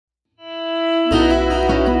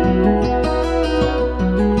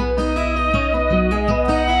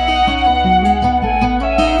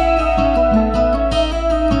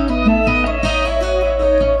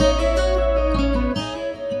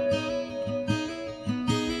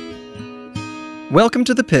Welcome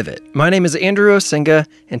to The Pivot. My name is Andrew Osinga,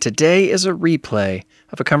 and today is a replay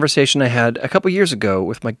of a conversation I had a couple years ago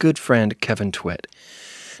with my good friend Kevin Twit.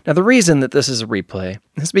 Now, the reason that this is a replay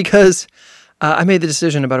is because I made the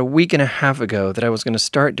decision about a week and a half ago that I was going to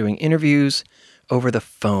start doing interviews over the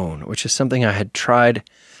phone, which is something I had tried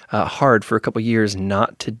hard for a couple years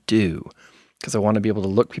not to do, because I want to be able to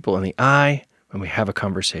look people in the eye when we have a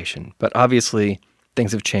conversation. But obviously,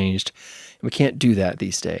 things have changed, and we can't do that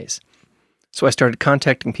these days. So I started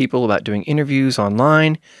contacting people about doing interviews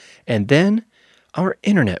online, and then our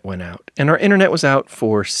internet went out. And our internet was out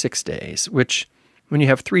for 6 days, which, when you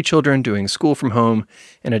have 3 children doing school from home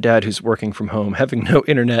and a dad who's working from home, having no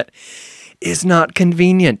internet is not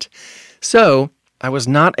convenient. So I was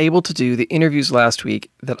not able to do the interviews last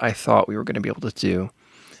week that I thought we were going to be able to do.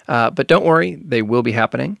 But don't worry, they will be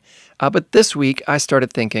happening. But this week, I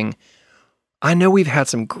started thinking, I know we've had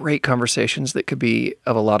some great conversations that could be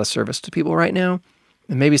of a lot of service to people right now,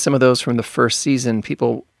 and maybe some of those from the first season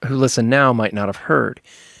people who listen now might not have heard.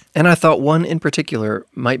 And I thought one in particular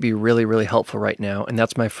might be really, really helpful right now, and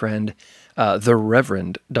that's my friend, the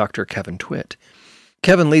Reverend Dr. Kevin Twit.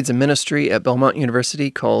 Kevin leads a ministry at Belmont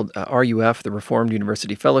University called RUF, the Reformed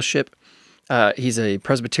University Fellowship. He's a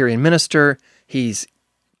Presbyterian minister. He's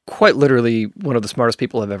quite literally one of the smartest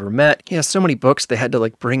people I've ever met. He has so many books, they had to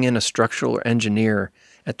bring in a structural engineer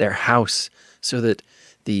at their house so that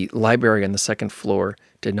the library on the second floor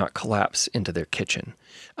did not collapse into their kitchen.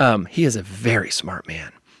 He is a very smart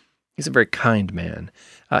man. He's a very kind man.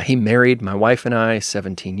 He married my wife and I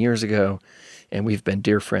 17 years ago, and we've been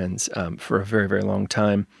dear friends for a very, very long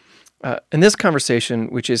time. And this conversation,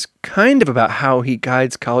 which is kind of about how he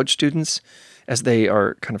guides college students as they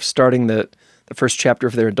are kind of starting the first chapter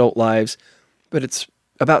of their adult lives, but it's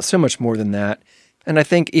about so much more than that. And I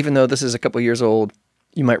think even though this is a couple years old,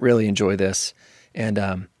 you might really enjoy this.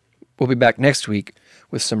 And we'll be back next week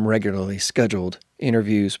with some regularly scheduled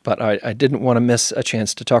interviews, but I didn't want to miss a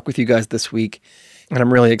chance to talk with you guys this week, and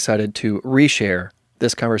I'm really excited to reshare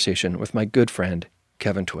this conversation with my good friend,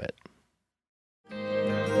 Kevin Twit.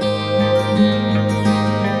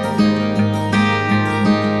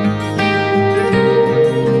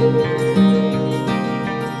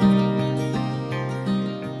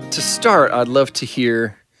 To start, I'd love to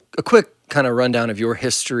hear a quick kind of rundown of your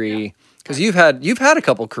history, because you've had a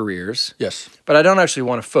couple careers. Yes. But I don't actually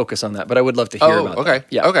want to focus on that, but I would love to hear about okay. that.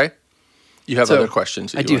 Yeah. Okay. You have other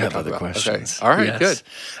questions? I do have other questions. Okay. All right, yes. Good.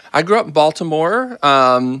 I grew up in Baltimore,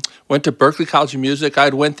 went to Berklee College of Music. I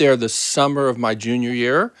went there the summer of my junior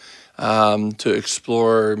year to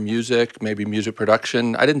explore music, maybe music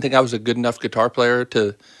production. I didn't think I was a good enough guitar player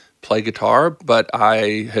to play guitar, but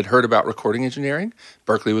I had heard about recording engineering.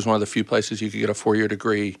 Berklee was one of the few places you could get a 4-year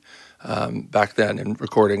degree back then in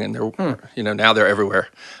recording, and now they're everywhere.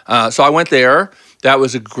 So I went there. That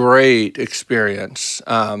was a great experience,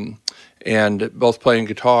 and both playing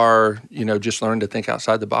guitar, just learned to think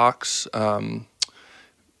outside the box.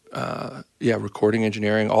 Recording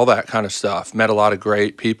engineering, all that kind of stuff. Met a lot of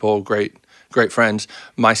great people, great friends.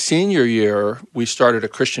 My senior year, we started a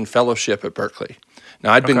Christian fellowship at Berklee.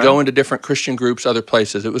 Now, I'd been going to different Christian groups, other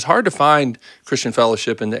places. It was hard to find Christian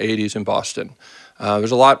fellowship in the 80s in Boston. There's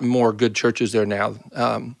a lot more good churches there now.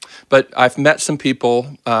 But I've met some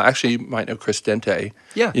people. Actually, you might know Chris Dente.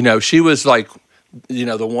 Yeah. She was like,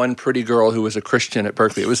 the one pretty girl who was a Christian at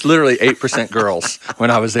Berklee. It was literally 8% girls when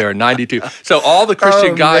I was there in 92. So all the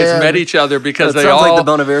Christian guys met each other because they all... sounds like the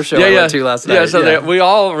Bon Iver show I went to last night. Yeah, so we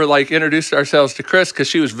all were introduced ourselves to Chris because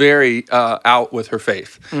she was very out with her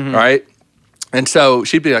faith, right? And so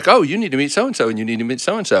she'd be like, oh, you need to meet so-and-so, and you need to meet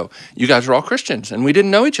so-and-so. You guys are all Christians. And we didn't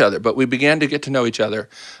know each other, but we began to get to know each other.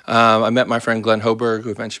 I met my friend Glenn Hoberg,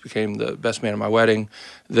 who eventually became the best man at my wedding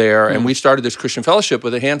there. And we started this Christian fellowship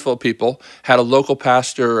with a handful of people, had a local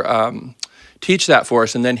pastor teach that for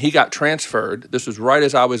us, and then he got transferred. This was right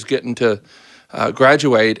as I was getting to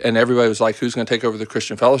graduate, and everybody was like, who's going to take over the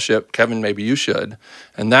Christian fellowship? Kevin, maybe you should.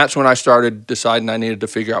 And that's when I started deciding I needed to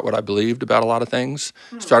figure out what I believed about a lot of things.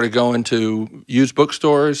 Started going to used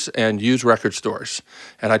bookstores and used record stores.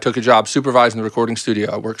 And I took a job supervising the recording studio.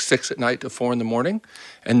 I worked 6 at night to 4 in the morning.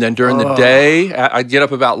 And then during the day, I'd get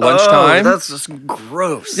up about lunchtime. Oh, that's just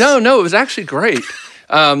gross. No, it was actually great.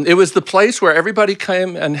 It was the place where everybody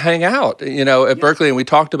came and hang out, at Berklee, and we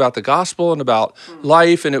talked about the gospel and about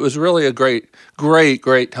life, and it was really a great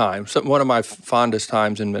time. One of my fondest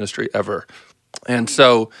times in ministry ever. And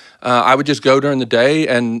so I would just go during the day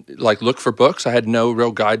and like look for books. I had no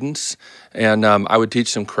real guidance. And I would teach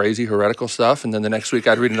some crazy heretical stuff. And then the next week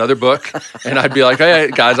I'd read another book and I'd be like, hey,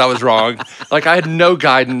 guys, I was wrong. Like I had no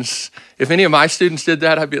guidance. If any of my students did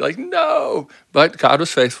that, I'd be like, no. But God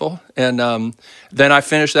was faithful. And then I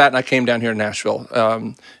finished that and I came down here to Nashville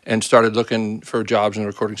and started looking for jobs in a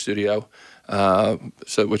recording studio.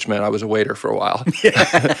 Which meant I was a waiter for a while.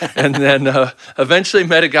 And then eventually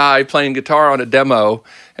met a guy playing guitar on a demo.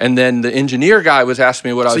 And then the engineer guy was asking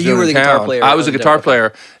me what I was doing in town. Guitar player. I was a guitar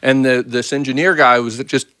player. And this engineer guy was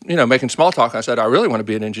just, making small talk. I said, I really want to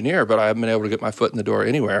be an engineer, but I haven't been able to get my foot in the door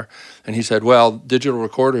anywhere. And he said, well, Digital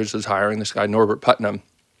Recorders is hiring this guy, Norbert Putnam.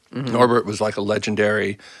 Mm-hmm. Norbert was like a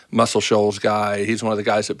legendary Muscle Shoals guy. He's one of the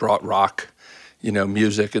guys that brought rock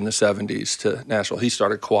music in the 70s to Nashville. He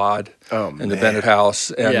started Quad in the Bennett House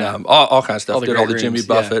and all kinds of stuff. Did all the Jimmy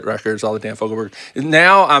Buffett records, all the Dan Fogelberg.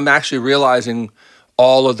 Now I'm actually realizing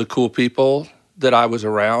all of the cool people that I was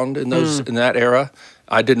around in in that era.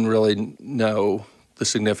 I didn't really know the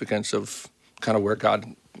significance of kind of where God,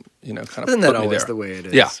 kind of Isn't put that me always there. the way it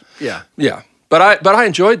is? Yeah. But I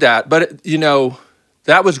enjoyed that. But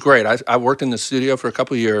that was great. I worked in the studio for a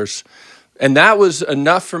couple of years. And that was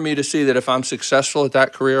enough for me to see that if I'm successful at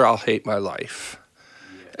that career, I'll hate my life.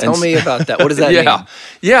 Tell me about that. What does that mean?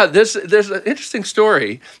 Yeah, there's an interesting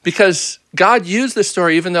story because God used this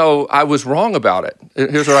story even though I was wrong about it.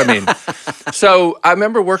 Here's what I mean. So I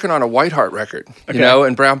remember working on a Whiteheart record,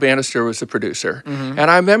 and Brown Bannister was the producer. Mm-hmm. And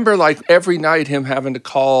I remember like every night him having to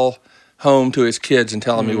call home to his kids and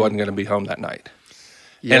tell them he wasn't going to be home that night.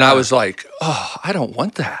 Yeah. And I was like, oh, I don't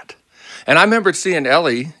want that. And I remember seeing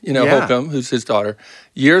Ellie, Holcomb, who's his daughter,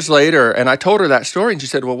 years later, and I told her that story, and she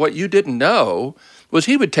said, well, what you didn't know was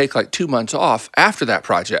he would take like 2 months off after that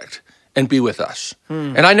project and be with us.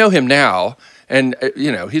 And I know him now, and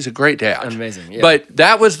he's a great dad. Amazing, yeah. But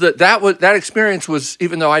that experience was,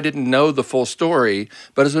 even though I didn't know the full story,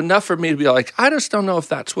 but it was enough for me to be like, I just don't know if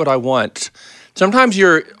that's what I want. Sometimes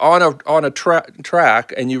you're on a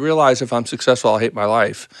track and you realize if I'm successful, I'll hate my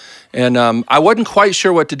life. And I wasn't quite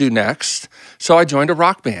sure what to do next, so I joined a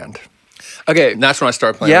rock band. Okay. And that's when I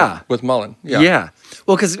started playing with Mullen. Yeah.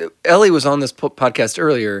 Well, because Ellie was on this podcast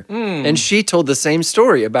earlier, and she told the same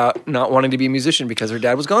story about not wanting to be a musician because her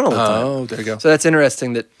dad was gone all the time. Oh, there you go. So that's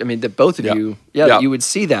interesting that both of you, that you would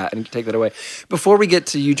see that and take that away. Before we get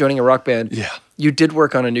to you joining a rock band, you did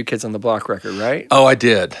work on a New Kids on the Block record, right? Oh, I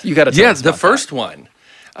did. You got to tell us about the first one.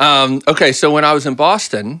 Okay, so when I was in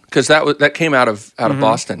Boston, because that came out of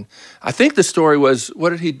Boston, I think the story was,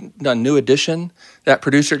 what had he done? New Edition, that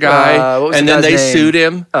producer guy, and then they sued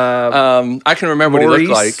him. I can remember what he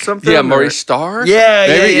looked like. Something, Maurice Starr.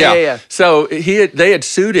 Yeah. So they had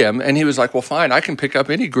sued him, and he was like, "Well, fine, I can pick up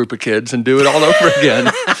any group of kids and do it all over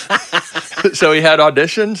again." So he had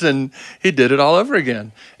auditions, and he did it all over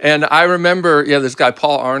again. And I remember, this guy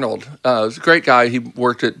Paul Arnold, was a great guy. He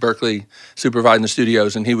worked at Berkeley, supervising the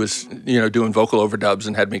studios, and he was, doing vocal overdubs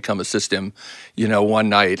and had me come assist him, one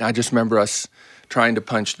night. I just remember us trying to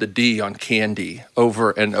punch the D on Candy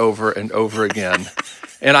over and over and over again.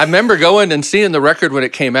 And I remember going and seeing the record when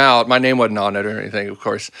it came out. My name wasn't on it or anything, of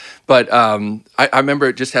course. But I remember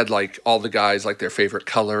it just had like all the guys, like their favorite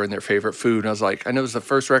color and their favorite food. And I was like, I know it was the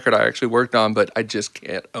first record I actually worked on, but I just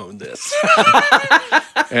can't own this.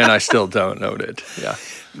 And I still don't own it. Yeah.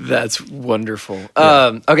 That's wonderful.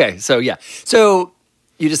 Okay, so So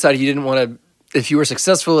you decided you didn't want to, if you were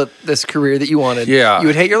successful at this career that you wanted, you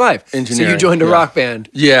would hate your life. Engineering. So you joined a rock band.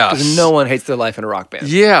 Yeah. Because no one hates their life in a rock band.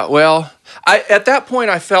 Yeah, well, at that point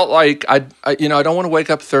I felt like I don't want to wake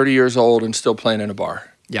up 30 years old and still playing in a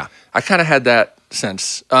bar. Yeah. I kind of had that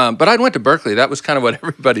sense. But I went to Berkeley. That was kind of what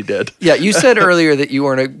everybody did. Yeah, you said earlier that you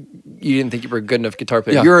didn't think you were a good enough guitar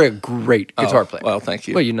player. Yeah. You're a great guitar player. Well, thank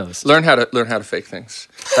you. Well, you know this. Learn how to fake things.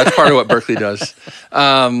 That's part of what Berkeley does.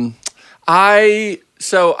 A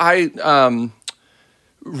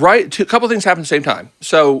couple things happened at the same time.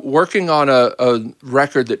 So working on a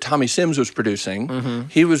record that Tommy Sims was producing,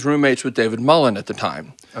 he was roommates with David Mullen at the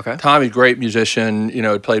time. Okay. Tommy, great musician,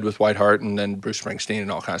 had played with Whiteheart and then Bruce Springsteen and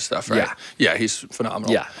all kinds of stuff, right? Yeah, he's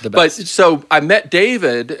phenomenal. Yeah, the best. But so I met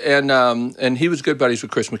David and he was good buddies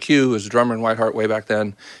with Chris McHugh, who was a drummer in Whiteheart way back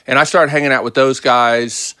then. And I started hanging out with those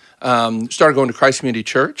guys. Started going to Christ Community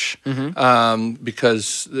Church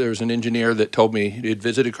because there was an engineer that told me he had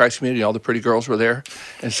visited Christ Community. All the pretty girls were there,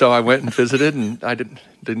 and so I went and visited, and I didn't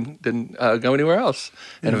go anywhere else,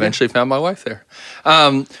 and eventually found my wife there.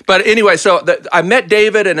 But anyway, so I met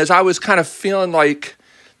David, and as I was kind of feeling like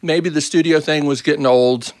maybe the studio thing was getting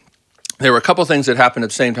old, there were a couple things that happened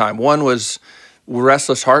at the same time. One was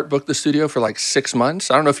Restless Heart booked the studio for like 6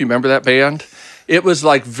 months. I don't know if you remember that band. It was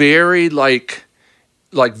like very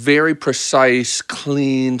very precise,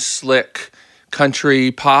 clean, slick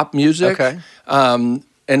country pop music. Okay.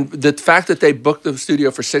 And the fact that they booked the studio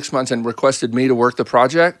for 6 months and requested me to work the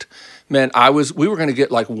project meant we were going to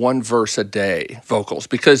get like one verse a day vocals,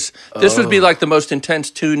 because this would be like the most intense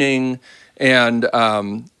tuning and,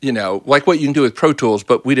 like what you can do with Pro Tools,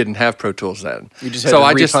 but we didn't have Pro Tools then. You just had to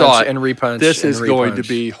I just thought, repunch this is going to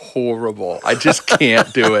be horrible. I just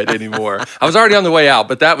can't do it anymore. I was already on the way out,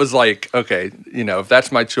 but that was like, okay, if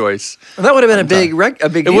that's my choice. Well, that would have been a big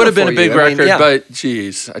It would have been a big record, but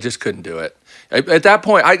geez, I just couldn't do it. At that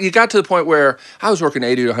point, you got to the point where I was working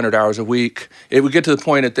 80 to 100 hours a week. It would get to the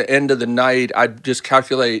point at the end of the night, I'd just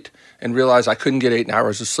calculate and realize I couldn't get 8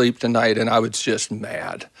 hours of sleep tonight, and I was just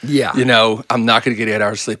mad. Yeah. I'm not going to get 8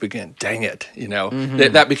 hours of sleep again. Dang it.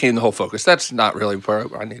 That became the whole focus. That's not really where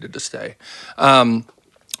I needed to stay.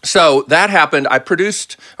 So that happened. I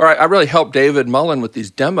really helped David Mullen with these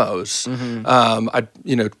demos. I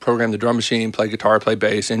programmed the drum machine, play guitar, play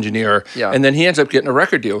bass, engineer. Yeah. And then he ends up getting a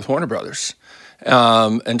record deal with Warner Brothers.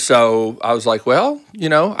 And so I was like, well,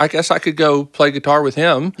 I guess I could go play guitar with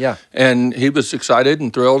him. Yeah. And he was excited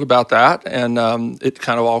and thrilled about that. And it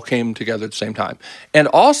kind of all came together at the same time. And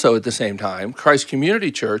also at the same time, Christ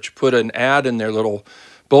Community Church put an ad in their little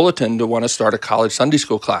bulletin to want to start a college Sunday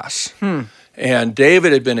school class. And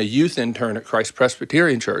David had been a youth intern at Christ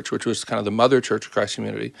Presbyterian Church, which was kind of the mother church of Christ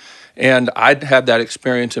Community. And I'd had that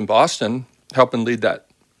experience in Boston, helping lead that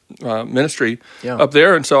ministry up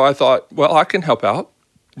there. And so I thought, well, I can help out.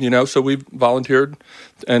 So we volunteered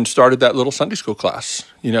and started that little Sunday school class.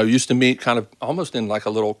 Used to meet kind of almost in like a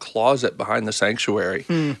little closet behind the sanctuary,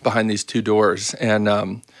 behind these 2 doors. And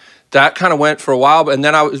that kind of went for a while. And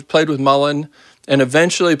then I played with Mullen, and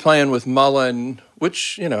eventually playing with Mullen,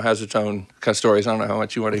 which, has its own kind of stories. I don't know how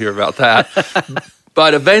much you want to hear about that.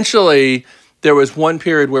 But eventually there was one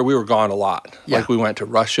period where we were gone a lot. Yeah. Like we went to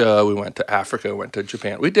Russia, we went to Africa, went to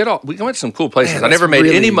Japan. We went to some cool places. Man, I never made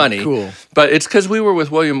really any money. Cool. But it's because we were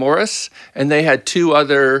with William Morris, and they had 2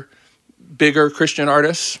 other bigger Christian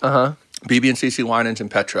artists, BB and CC Winans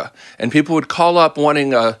and Petra. And people would call up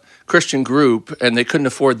wanting a Christian group, and they couldn't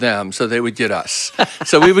afford them, so they would get us.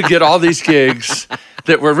 So we would get all these gigs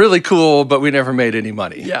that were really cool, but we never made any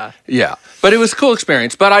money. Yeah. But it was a cool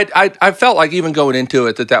experience. But I felt like even going into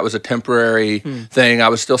it that was a temporary thing. I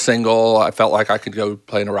was still single. I felt like I could go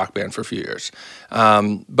play in a rock band for a few years.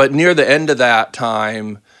 But near the end of that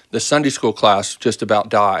time, the Sunday school class just about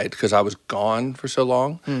died because I was gone for so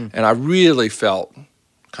long. And I really felt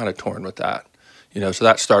kind of torn with that. So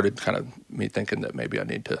that started kind of me thinking that maybe I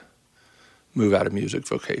need to move out of music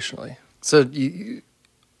vocationally. So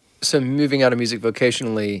moving out of music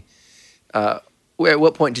vocationally, at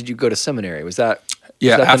what point did you go to seminary? Was that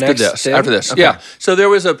after this? Okay. Yeah. So there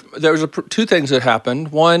was 2 things that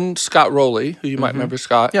happened. One, Scott Rowley, who you might remember,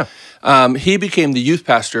 Scott. Yeah. He became the youth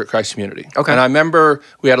pastor at Christ Community. Okay. And I remember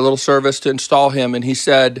we had a little service to install him, and he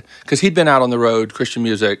said, because he'd been out on the road, Christian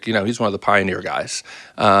music, he's one of the pioneer guys,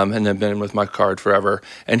 and then been with my card forever.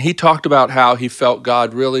 And he talked about how he felt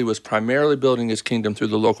God really was primarily building his kingdom through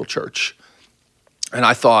the local church. And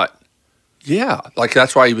I thought, yeah, like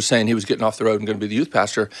that's why he was saying he was getting off the road and going to be the youth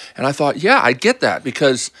pastor. And I thought, yeah, I get that,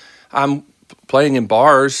 because I'm playing in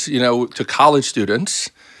bars, to college students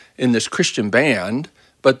in this Christian band,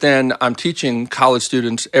 but then I'm teaching college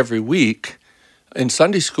students every week in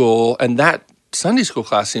Sunday school, and that Sunday school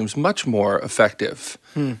class seems much more effective.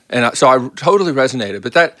 And so I totally resonated.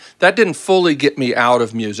 But that didn't fully get me out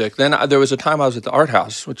of music. Then there was a time I was at the Art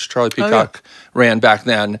House, which Charlie Peacock ran back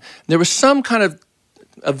then. There was some kind of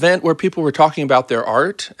event where people were talking about their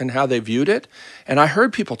art and how they viewed it. And I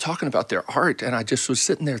heard people talking about their art, and I just was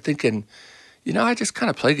sitting there thinking, I just kind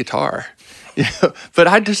of play guitar. But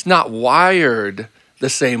I'm just not wired the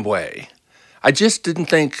same way. I just didn't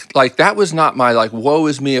think, that was not my, woe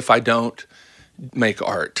is me if I don't make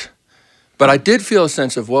art. But I did feel a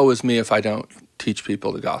sense of woe is me if I don't teach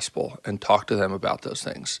people the gospel and talk to them about those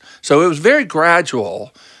things. So it was very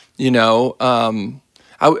gradual,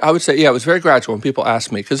 I would say, it was very gradual when people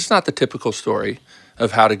ask me, because it's not the typical story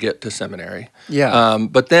of how to get to seminary. Yeah.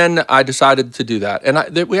 But then I decided to do that.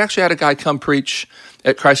 And we actually had a guy come preach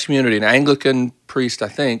at Christ Community, an Anglican priest, I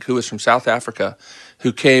think, who was from South Africa,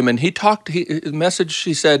 who came and he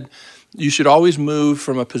said, you should always move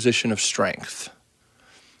from a position of strength.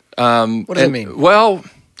 What does it mean? Well,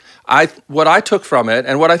 what I took from it,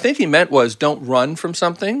 and what I think he meant was, don't run from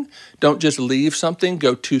something, don't just leave something,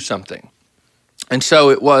 go to something. And so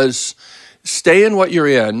it was, stay in what you're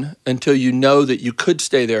in until you know that you could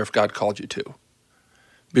stay there if God called you to.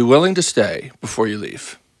 Be willing to stay before you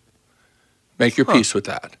leave. Make your peace with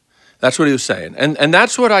that. That's what he was saying. And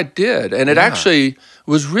that's what I did. And it actually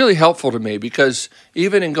was really helpful to me because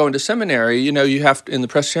even in going to seminary, you know, you have to, in the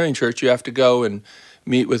Presbyterian church, you have to go and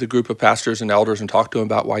meet with a group of pastors and elders and talk to them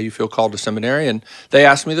about why you feel called to seminary. And they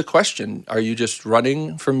asked me the question, are you just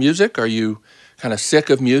running from music? Are you kind of sick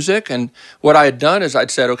of music? And what I had done is I'd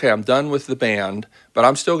said, okay, I'm done with the band, but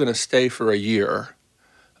I'm still going to stay for a year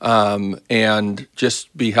and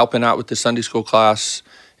just be helping out with the Sunday school class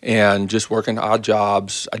and just working odd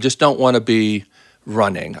jobs. I just don't want to be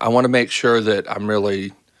running. I want to make sure that I'm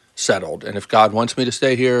really settled. And if God wants me to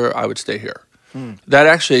stay here, I would stay here. That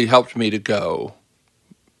actually helped me to go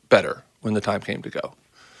better when the time came to go.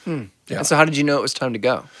 Yeah. And so how did you know it was time to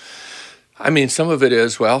go? I mean, some of it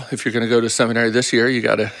is, well, if you're going to go to seminary this year, you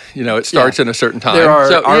got to, you know, it starts in a certain time. There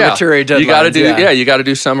are arbitrary deadlines. You got to do, you got to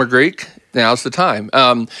do summer Greek. Now's the time.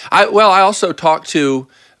 I also talked to,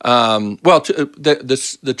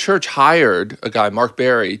 the church hired a guy, Mark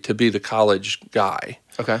Berry, to be the college guy.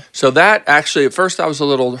 Okay. So that actually, at first I was a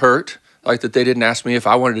little hurt, like that they didn't ask me if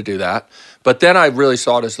I wanted to do that. But then I really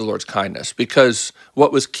saw it as the Lord's kindness because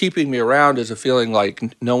what was keeping me around is a feeling like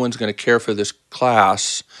no one's going to care for this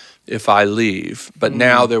class if I leave. But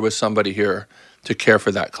now there was somebody here to care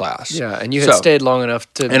for that class. Yeah, and you had stayed long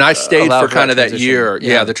enough to And I stayed for kind of that year.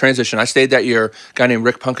 Yeah, the transition. I stayed that year. A guy named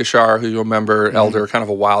Rick Punkashar, who you'll remember, elder, kind of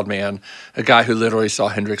a wild man, a guy who literally saw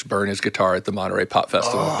Hendrix burn his guitar at the Monterey Pop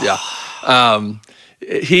Festival.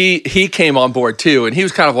 He came on board too, and he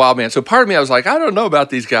was kind of a wild man. So part of me, I was like, I don't know about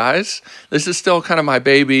these guys. This is still kind of my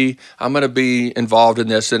baby. I'm going to be involved in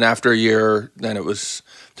this. And after a year, then it was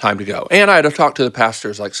time to go. And I had to talk to the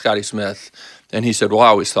pastors like Scotty Smith, and he said, well, I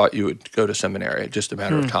always thought you would go to seminary, just a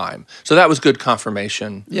matter of time. So that was good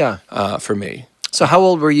confirmation for me. So how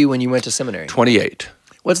old were you when you went to seminary? 28.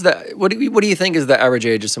 What do you think is the average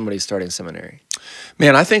age of somebody starting seminary?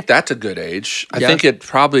 Man, I think that's a good age. I think it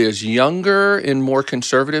probably is younger in more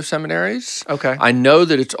conservative seminaries. Okay. I know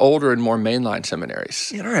that it's older in more mainline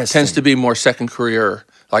seminaries. Interesting. Tends to be more second career,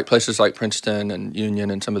 like places like Princeton and Union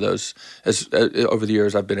and some of those. Over the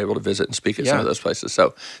years, I've been able to visit and speak at some of those places.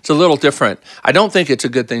 So it's a little different. I don't think it's a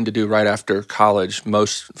good thing to do right after college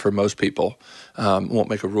for most people. Won't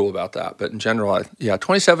make a rule about that. But in general,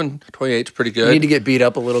 27, 28 is pretty good. You need to get beat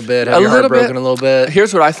up a little bit, have your heart broken a little bit.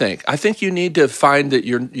 Here's what I think. I think you need to find that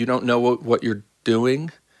you don't know what you're doing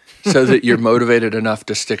so that you're motivated enough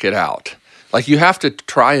to stick it out. Like you have to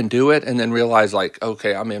try and do it and then realize like,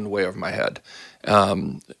 okay, I'm in way over my head.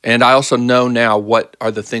 And I also know now what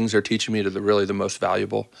are the things they're teaching me the most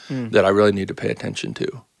valuable that I really need to pay attention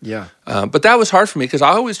to. Yeah. But that was hard for me because I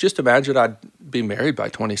always just imagined I'd be married by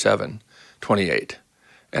 27, 28.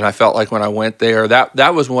 And I felt like when I went there,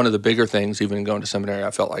 that was one of the bigger things, even going to seminary.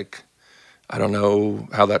 I felt like, I don't know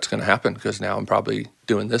how that's going to happen because now I'm probably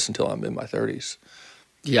doing this until I'm in my 30s.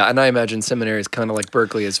 Yeah, and I imagine seminary is kind of like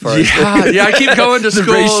Berkeley as far as I keep going to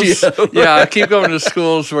schools. ratio. I keep going to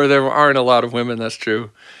schools where there aren't a lot of women. That's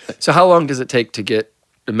true. So how long does it take to get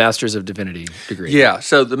the Master's of Divinity degree? Yeah,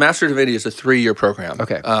 so the Master of Divinity is a 3-year program.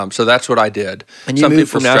 Okay. So that's what I did. And you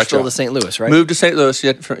moved from Nashville to St. Louis, right? Moved to St.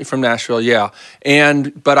 Louis from Nashville, yeah.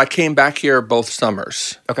 But I came back here both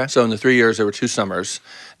summers. Okay. So in the 3 years, there were 2 summers.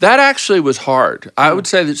 That actually was hard. I would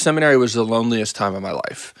say that seminary was the loneliest time of my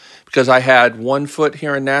life because I had 1 foot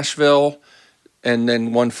here in Nashville and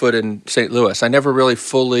then 1 foot in St. Louis. I never really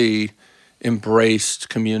fully embraced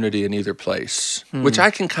community in either place, which I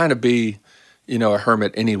can kind of be, a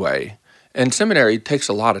hermit anyway. And seminary takes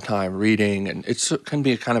a lot of time reading, and it can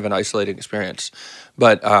be kind of an isolating experience.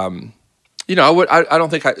 But, I don't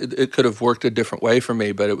think it could have worked a different way for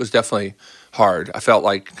me, but it was definitely hard. I felt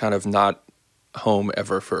like kind of not home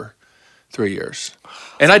ever for 3 years.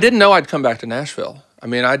 And I didn't know I'd come back to Nashville. I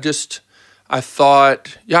mean, I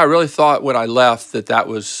really thought when I left that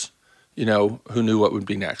was, who knew what would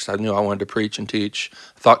be next. I knew I wanted to preach and teach.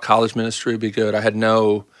 I thought college ministry would be good. I had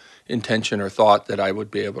no intention or thought that I would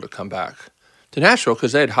be able to come back to Nashville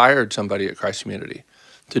because they had hired somebody at Christ Community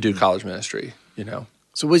to do college ministry,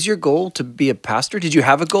 So was your goal to be a pastor? Did you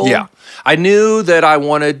have a goal? Yeah. I knew that I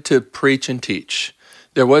wanted to preach and teach.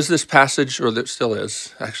 There was this passage, or there still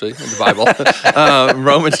is, actually, in the Bible,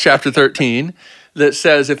 Romans chapter 13, that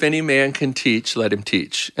says, if any man can teach, let him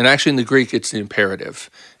teach. And actually in the Greek, it's the imperative.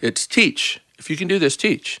 It's teach. If you can do this,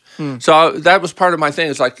 teach. So that was part of my thing.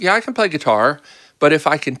 It's like, I can play guitar, but if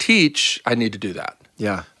I can teach, I need to do that.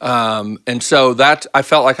 Yeah. And so I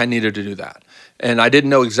felt like I needed to do that. And I didn't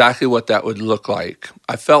know exactly what that would look like.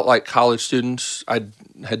 I felt like college students, I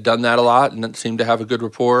had done that a lot and it seemed to have a good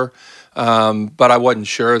rapport. But I wasn't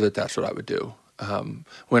sure that that's what I would do.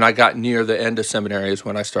 when I got near the end of seminary is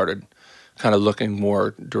when I started kind of looking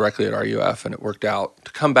more directly at RUF, and it worked out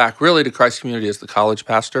to come back really to Christ Community as the college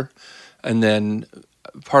pastor. And then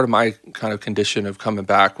part of my kind of condition of coming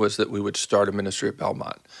back was that we would start a ministry at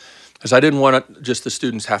Belmont. Because I didn't want just the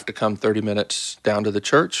students have to come 30 minutes down to the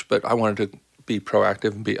church, but I wanted to be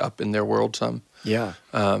proactive and be up in their world some. Yeah.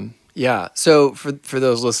 Yeah. So for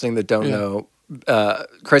those listening that don't know,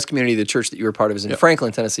 Christ Community, the church that you were part of, is in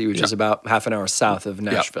Franklin, Tennessee, which is about half an hour south of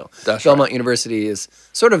Nashville. That's Belmont right. University is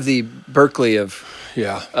sort of the Berkeley of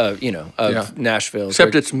Nashville.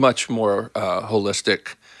 Except it's much more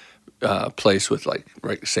holistic place with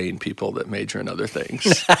sane people that major in other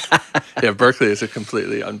things. Berkeley is a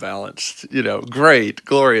completely unbalanced, great,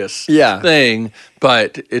 glorious thing,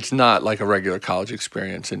 but it's not like a regular college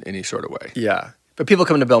experience in any sort of way. Yeah. But people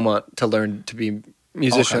come to Belmont to learn to be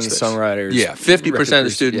musicians, songwriters. Yeah, 50% of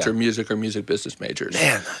the students are music or music business majors.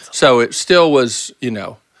 Man, so it still was,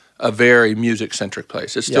 a very music-centric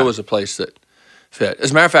place. It still was a place that fit.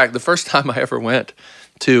 As a matter of fact, the first time I ever went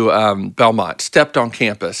to Belmont, stepped on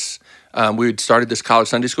campus, we had started this college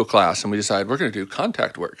Sunday school class, and we decided we're going to do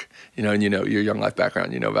contact work. And your Young Life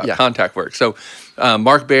background, about contact work. So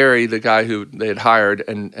Mark Berry, the guy who they had hired,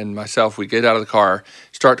 and myself, we get out of the car,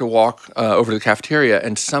 start to walk over to the cafeteria,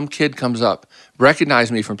 and some kid comes up,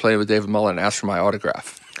 recognized me from playing with David Mullen, and asked for my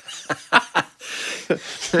autograph.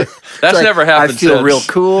 That's never happened. I feel since. real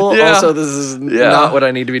cool. Yeah. Also, this is not what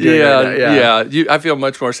I need to be doing. Right now. I feel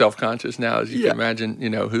much more self-conscious now, as you can imagine.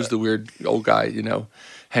 Who's the weird old guy,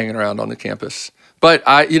 hanging around on the campus. But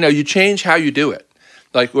you change how you do it.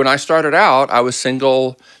 Like when I started out, I was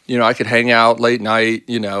single. I could hang out late night,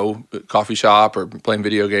 coffee shop or playing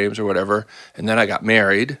video games or whatever. And then I got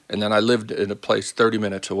married, and then I lived in a place 30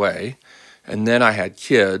 minutes away. And then I had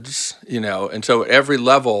kids, and so at every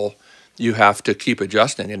level you have to keep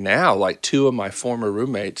adjusting. And now, like 2 of my former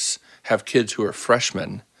roommates have kids who are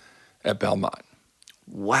freshmen at Belmont.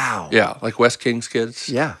 Wow. Yeah, like Wes King's kids.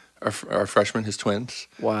 Yeah. Are freshmen, his twins.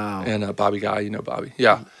 Wow. And Bobby Guy, Bobby.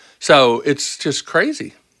 Yeah. So it's just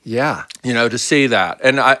crazy. Yeah. To see that.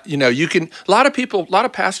 And you can, a lot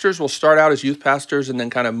of pastors will start out as youth pastors and then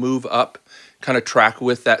kind of move up, kind of track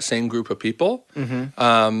with that same group of people.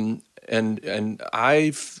 Mm-hmm. And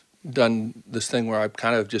I've done this thing where I've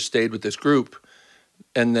kind of just stayed with this group,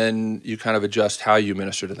 and then you kind of adjust how you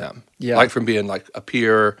minister to them. Yeah. Like from being like a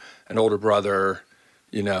peer, an older brother,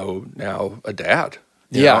 now a dad.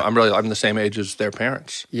 I'm the same age as their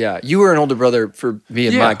parents. Yeah. You were an older brother for me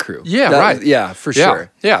and my crew. Yeah, right. Yeah, for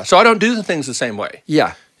sure. Yeah. So I don't do the things the same way.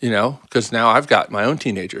 Yeah. Because now I've got my own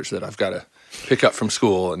teenagers that I've got to pick up from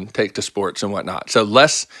school and take to sports and whatnot. So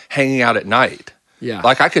less hanging out at night. Yeah.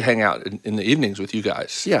 Like I could hang out in the evenings with you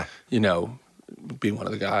guys. Yeah. Being one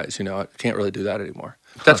of the guys, I can't really do that anymore.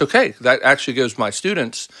 But that's okay. That actually gives my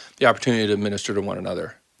students the opportunity to minister to one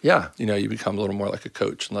another. Yeah. You become a little more like a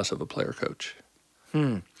coach and less of a player coach.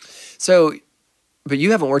 So, but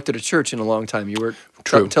you haven't worked at a church in a long time. You were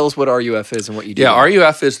True. Tell us what RUF is and what you do. Yeah,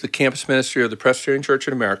 RUF is the campus ministry of the Presbyterian Church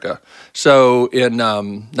in America. So in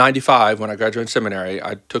 95, when I graduated seminary,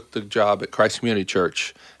 I took the job at Christ Community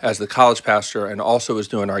Church as the college pastor and also was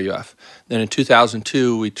doing RUF. Then in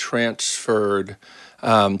 2002, we transferred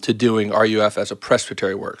to doing RUF as a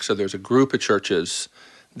presbytery work. So there's a group of churches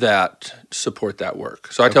that support that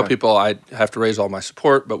work. So I tell people I have to raise all my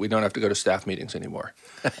support, but we don't have to go to staff meetings anymore.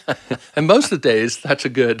 And most of the days, that's a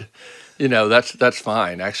good, that's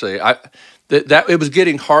fine. Actually, it was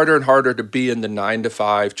getting harder and harder to be in the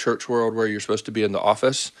 9-to-5 church world where you're supposed to be in the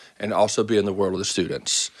office and also be in the world of the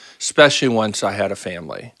students, especially once I had a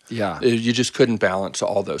family. Yeah. You just couldn't balance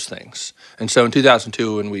all those things. And so in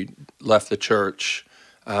 2002, when we left the church,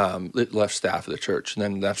 left staff of the church, and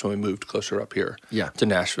then that's when we moved closer up here to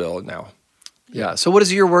Nashville now. Yeah. So what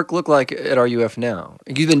does your work look like at RUF now?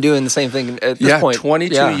 You've been doing the same thing at this point.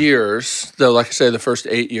 22 years, though, like I say, the first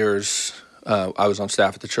 8 years I was on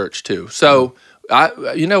staff at the church too. So,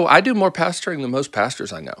 I do more pastoring than most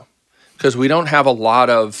pastors I know because we don't have a lot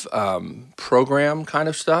of program kind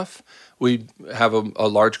of stuff. We have a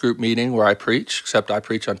large group meeting where I preach, except I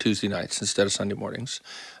preach on Tuesday nights instead of Sunday mornings.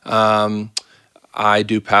 I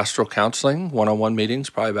do pastoral counseling, one-on-one meetings,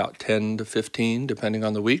 probably about 10 to 15, depending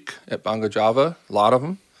on the week at Bongo Java, a lot of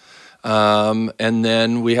them. And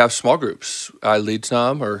then we have small groups. I lead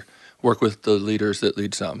some or work with the leaders that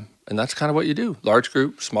lead some. And that's kind of what you do. Large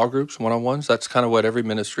groups, small groups, one-on-ones. That's kind of what every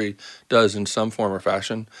ministry does in some form or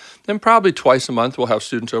fashion. Then probably twice a month we'll have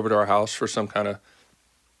students over to our house for some kind of,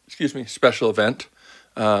 special event.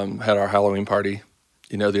 Had our Halloween party,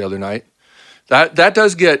 the other night. That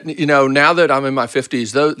does get, now that I'm in my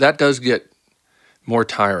 50s, though, that does get more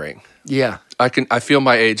tiring. Yeah. I feel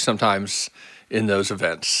my age sometimes in those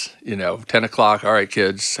events. 10 o'clock. All right,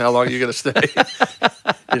 kids, how long are you going to stay?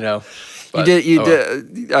 But, you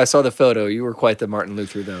did. I saw the photo. You were quite the Martin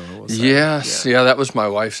Luther, though. I will say. Yes, yeah, that was my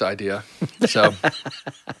wife's idea. So,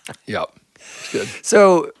 yeah, it's good.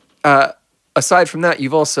 So, aside from that,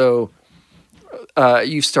 you've also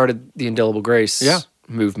you started the Indelible Grace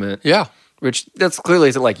movement. Yeah, which that's clearly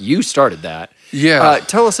like you started that. Yeah,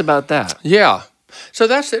 tell us about that. Yeah. So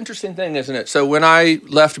that's the interesting thing, isn't it? So when I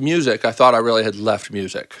left music, I thought I really had left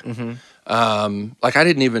music. Like I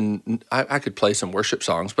didn't even, I could play some worship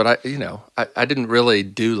songs, but I didn't really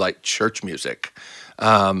do like church music.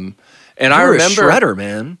 And I remember a shredder,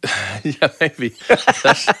 man. Yeah, maybe.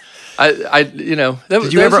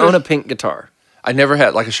 Did you ever own a pink guitar? I never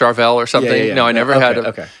had like a Charvel or something. Yeah. No, I never had.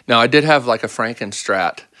 Okay. No, I did have like a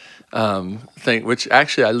Frankenstrat thing, which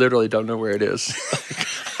actually I literally don't know where it is.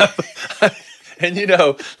 And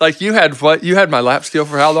like you had my lap steel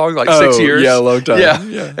for how long? Like 6 years? Yeah, a long time.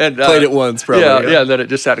 Yeah. And played it once, probably. Yeah. Then it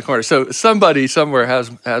just sat in a corner. So somebody somewhere has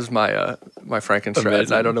my my Frankenstrat,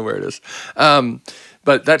 and I don't know where it is.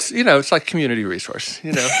 But that's it's like community resource.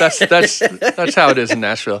 That's how it is in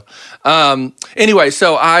Nashville. Anyway,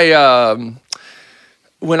 so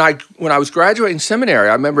when I was graduating seminary,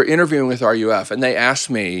 I remember interviewing with RUF, and they asked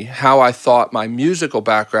me how I thought my musical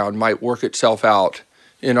background might work itself out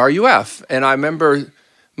in RUF. And I remember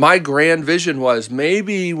my grand vision was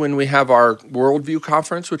maybe when we have our Worldview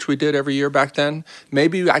conference, which we did every year back then,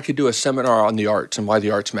 maybe I could do a seminar on the arts and why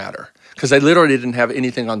the arts matter. Because they literally didn't have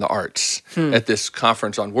anything on the arts at this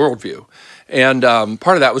conference on Worldview. And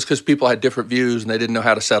part of that was because people had different views and they didn't know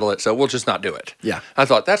how to settle it, so we'll just not do it. Yeah. I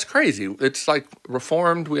thought, that's crazy. It's like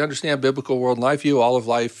Reformed, we understand biblical world and life view, all of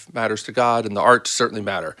life matters to God, and the arts certainly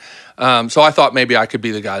matter. So I thought maybe I could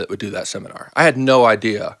be the guy that would do that seminar. I had no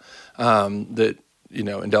idea that,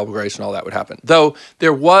 Indelible Grace and all that would happen. Though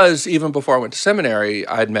there was, even before I went to seminary,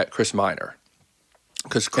 I had met Chris Minor.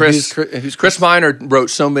 Because Chris Minor wrote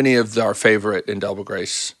so many of our favorite Indelible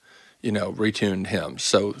Grace, retuned hymns.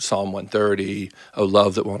 So Psalm 130, Oh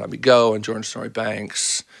Love That Won't Let Me Go, and Jordan Story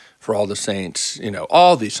Banks, For All the Saints,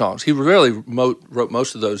 all these songs. He really wrote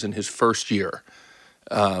most of those in his first year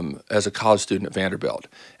as a college student at Vanderbilt.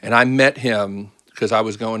 And I met him because I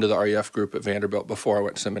was going to the RUF group at Vanderbilt before I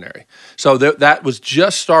went to seminary. So that was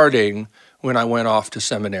just starting when I went off to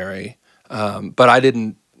seminary, but I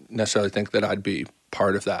didn't necessarily think that I'd be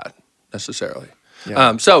part of that necessarily.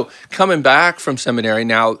 Yeah. So coming back from seminary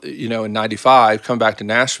now, in 95, coming back to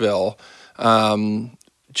Nashville,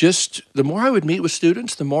 just the more I would meet with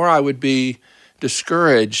students, the more I would be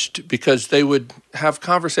discouraged because they would have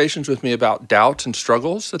conversations with me about doubts and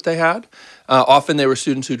struggles that they had. Often they were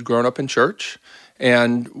students who'd grown up in church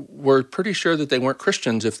and were pretty sure that they weren't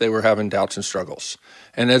Christians if they were having doubts and struggles.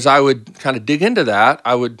 And as I would kind of dig into that,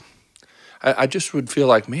 I just would feel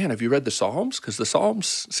like, man, have you read the Psalms? Because the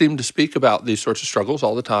Psalms seem to speak about these sorts of struggles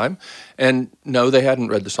all the time. And no, they hadn't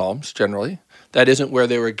read the Psalms generally. That isn't where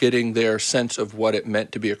they were getting their sense of what it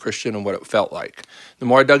meant to be a Christian and what it felt like. The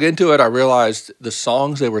more I dug into it, I realized the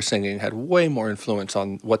songs they were singing had way more influence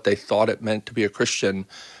on what they thought it meant to be a Christian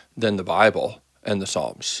than the Bible and the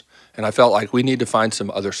Psalms. And I felt like we need to find some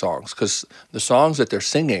other songs because the songs that they're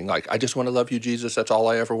singing, like, I just want to love you, Jesus, that's all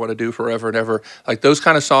I ever want to do forever and ever, like those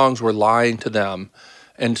kind of songs were lying to them.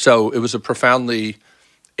 And so it was a profoundly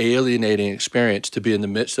alienating experience to be in the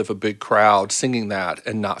midst of a big crowd singing that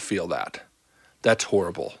and not feel that. That's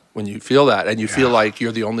horrible when you feel that and you feel like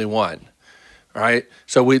you're the only one, right?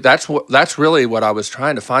 So that's really what I was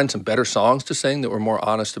trying to find, some better songs to sing that were more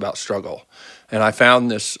honest about struggle. And I found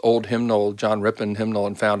this old hymnal, John Rippon hymnal,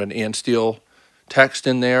 and found an Ann Steele text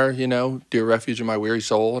in there, Dear Refuge of My Weary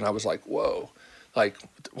Soul. And I was like, whoa, like,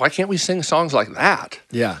 why can't we sing songs like that?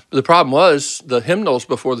 Yeah. The problem was the hymnals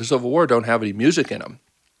before the Civil War don't have any music in them.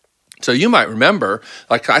 So you might remember,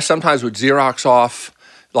 like, I sometimes would Xerox off,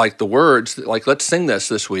 like, the words, like, let's sing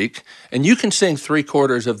this week. And you can sing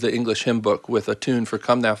 3/4 of the English hymn book with a tune for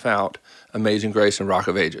Come Thou Fount, Amazing Grace, and Rock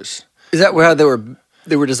of Ages. Is that how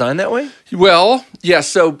they were designed that way? Well, yeah.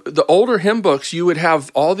 So the older hymn books, you would have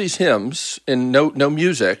all these hymns and no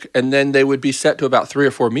music, and then they would be set to about 3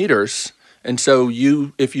 or 4 meters. And so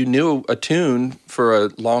if you knew a tune for a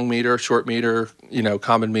long meter, short meter,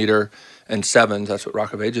 common meter, and sevens, that's what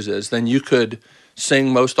Rock of Ages is, then you could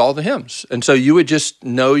sing most all the hymns. And so you would just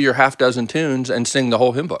know your half dozen tunes and sing the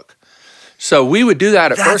whole hymn book. So we would do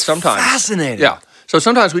that at first sometimes. Fascinating. Yeah. So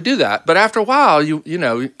sometimes we do that, but after a while,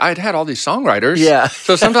 I'd had all these songwriters. Yeah.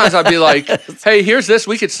 So sometimes I'd be like, hey, here's this.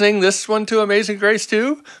 We could sing this one to Amazing Grace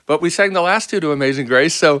too, but we sang the last two to Amazing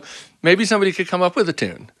Grace, so maybe somebody could come up with a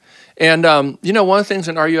tune. And, one of the things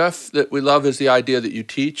in RUF that we love is the idea that you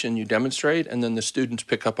teach and you demonstrate, and then the students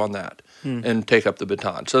pick up on that and take up the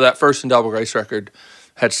baton. So that first Indelible Grace record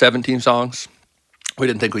had 17 songs. We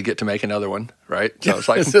didn't think we'd get to make another one, right? So it's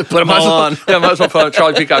like, put them all on. Yeah, might as well put on.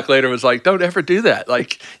 Charlie Peacock later was like, don't ever do that.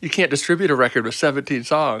 Like, you can't distribute a record with 17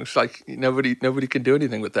 songs. Like, nobody can do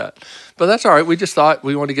anything with that. But that's all right. We just thought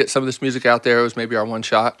we wanted to get some of this music out there. It was maybe our one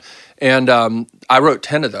shot. And I wrote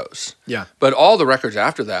 10 of those. Yeah. But all the records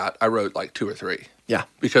after that, I wrote like 2 or 3. Yeah.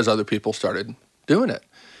 Because other people started doing it.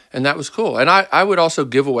 And that was cool. And I would also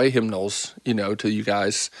give away hymnals, to you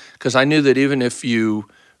guys, because I knew that even if you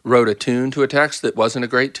wrote a tune to a text that wasn't a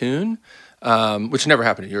great tune, which never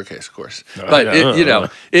happened in your case, of course. But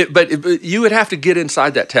you would have to get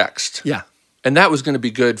inside that text. Yeah. And that was going to be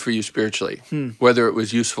good for you spiritually, whether it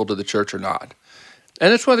was useful to the church or not.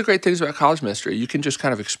 And it's one of the great things about college ministry. You can just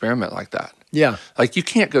kind of experiment like that. Yeah. Like, you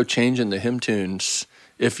can't go changing the hymn tunes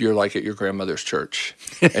if you're like at your grandmother's church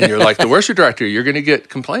and you're like the worship director. You're going to get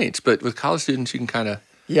complaints. But with college students, you can kind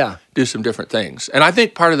of do some different things. And I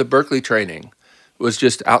think part of the Berkeley training was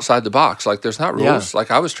just outside the box. Like, there's not rules. Yeah.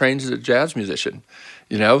 Like, I was trained as a jazz musician,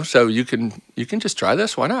 so you can just try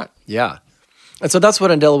this. Why not? Yeah. And so that's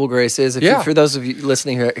what Indelible Grace is. For those of you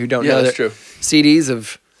listening who don't know, that's true. CDs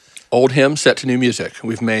of old hymns set to new music.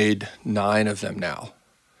 We've made 9 of them now.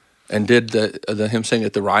 And did the hymn sing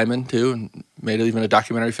at the Ryman, too, and made even a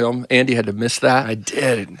documentary film. Andy had to miss that. I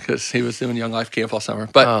did. Because he was doing Young Life Camp all summer.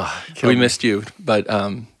 But we missed you. But,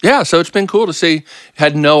 so it's been cool to see.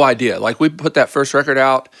 Had no idea. Like, we put that first record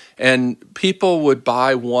out, and people would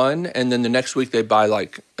buy one, and then the next week they'd buy,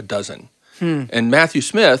 like, a dozen. And Matthew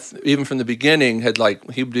Smith, even from the beginning,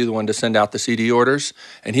 he would be the one to send out the CD orders.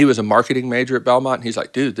 And he was a marketing major at Belmont. And he's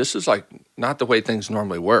like, dude, this is like not the way things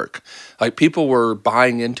normally work. Like, people were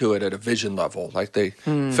buying into it at a vision level. Like, they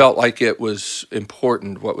felt like it was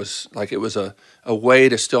important. It was a way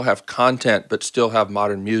to still have content, but still have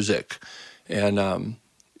modern music. And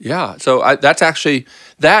so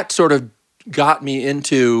that sort of got me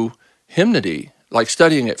into hymnody. Like,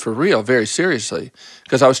 studying it for real, very seriously,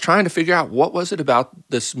 because I was trying to figure out what was it about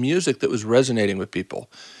this music that was resonating with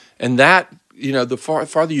people. And that, the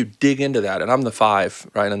farther you dig into that, and I'm the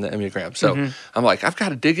 5, right, on the Enneagram, so I'm like, I've got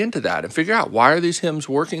to dig into that and figure out, why are these hymns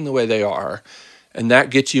working the way they are? And that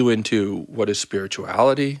gets you into what is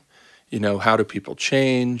spirituality, how do people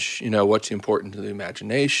change, what's important to the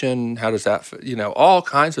imagination, how does that, all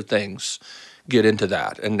kinds of things get into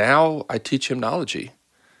that. And now I teach hymnology.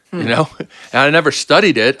 And I never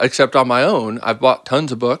studied it except on my own. I've bought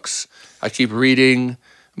tons of books. I keep reading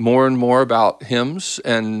more and more about hymns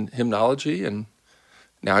and hymnology, and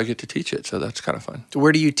now I get to teach it, so that's kind of fun. So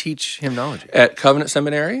where do you teach hymnology? At Covenant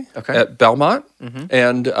Seminary, at Belmont,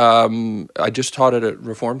 and I just taught it at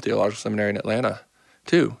Reformed Theological Seminary in Atlanta,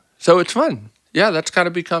 too. So it's fun. Yeah, that's kind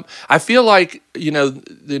of become, I feel like, the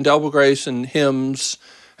Indelible Grace and hymns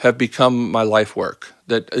have become my life work.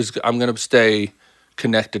 I'm going to stay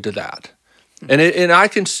connected to that. And I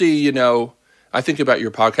can see, I think about your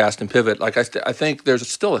podcast and Pivot, like I think there's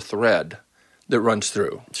still a thread that runs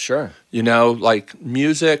through. Sure. Like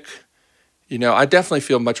music, I definitely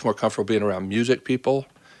feel much more comfortable being around music people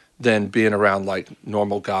than being around like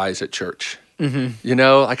normal guys at church.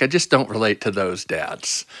 Like, I just don't relate to those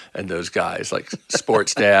dads and those guys, like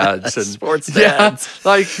sports dads and sports dads. Yeah,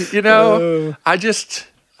 like,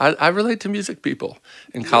 I relate to music people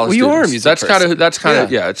in college. Well, you are a music person. That's kind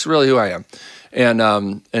of it's really who I am.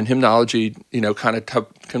 And hymnology, kind of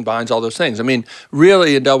combines all those things. I mean,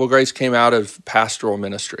 really, Indelible Grace came out of pastoral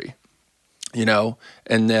ministry, and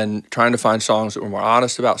then trying to find songs that were more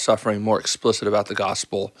honest about suffering, more explicit about the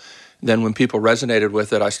gospel. Then when people resonated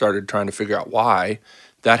with it, I started trying to figure out why.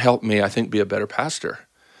 That helped me, I think, be a better pastor.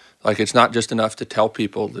 Like, it's not just enough to tell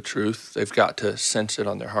people the truth. They've got to sense it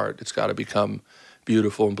on their heart. It's got to become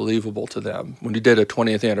beautiful and believable to them. When we did a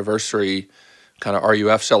 20th anniversary kind of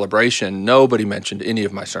RUF celebration, nobody mentioned any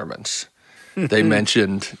of my sermons. They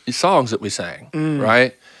mentioned songs that we sang,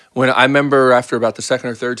 right? When I remember after about the 2nd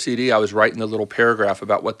or 3rd CD, I was writing a little paragraph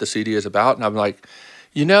about what the CD is about, and I'm like,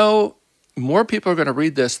 more people are going to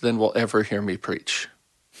read this than will ever hear me preach,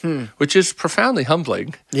 which is profoundly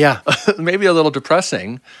humbling. Yeah. Maybe a little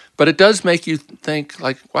depressing, but it does make you think,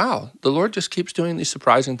 like, wow, the Lord just keeps doing these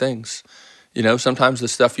surprising things. Sometimes the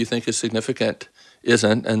stuff you think is significant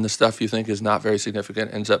isn't, and the stuff you think is not very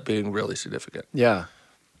significant ends up being really significant. Yeah.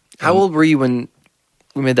 How old were you when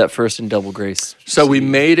we made that first Indelible Grace? So we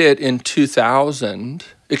made it in 2000.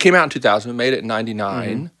 It came out in 2000. We made it in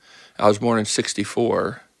 99. I was born in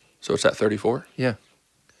 64. So it's at 34. Yeah.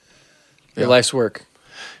 Your life's work.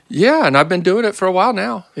 Yeah, and I've been doing it for a while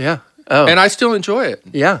now. Yeah. Oh. And I still enjoy it.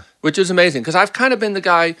 Yeah. Which is amazing because I've kind of been the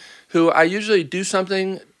guy who I usually do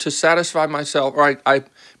something to satisfy myself, or I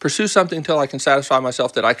pursue something until I can satisfy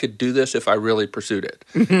myself that I could do this if I really pursued it.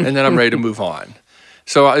 And then I'm ready to move on.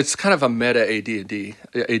 So it's kind of a meta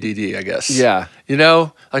ADD, I guess. Yeah. You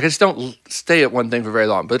know, like I just don't stay at one thing for very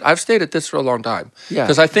long. But I've stayed at this for a long time. Yeah.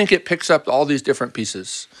 Because I think it picks up all these different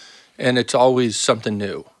pieces, and it's always something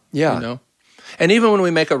new. Yeah. You know? And even when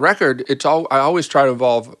we make a record, I always try to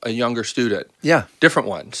involve a younger student. Yeah. Different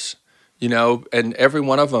ones, you know, and every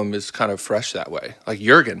one of them is kind of fresh that way. Like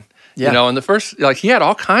Jürgen, Yeah. you know, and the first, like he had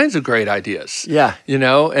all kinds of great ideas. Yeah. You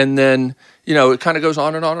know, and then, you know, it kind of goes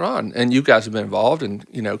on and on and on. And you guys have been involved. And,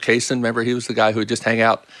 you know, Kaysen, remember, he was the guy who would just hang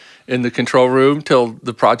out in the control room till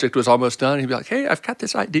the project was almost done. He'd be like, hey, I've got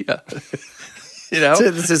this idea. You know?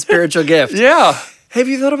 It's a spiritual gift. Yeah. Hey, have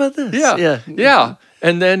you thought about this? Yeah. Yeah. Yeah.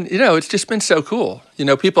 And then, you know, it's just been so cool. You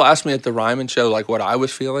know, people asked me at the Ryman show, like, what I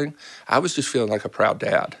was feeling. I was just feeling like a proud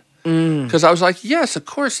dad. Because I was like, yes, of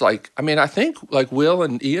course. Like, I mean, I think, like, Will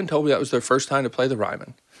and Ian told me that was their first time to play the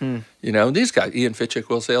Ryman. You know, these guys, Ian Fitchick,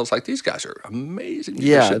 Will Sales, like, these guys are amazing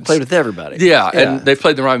musicians. Yeah, played with everybody. Yeah, and they've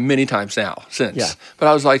played the Ryman many times now since. Yeah. But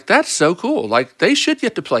I was like, that's so cool. Like, they should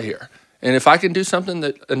get to play here. And if I can do something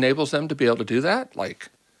that enables them to be able to do that, like,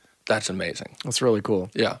 that's amazing. That's really cool.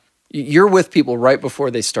 Yeah. You're with people right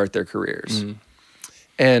before they start their careers.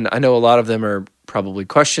 And I know a lot of them are probably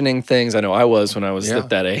questioning things. I know I was when I was at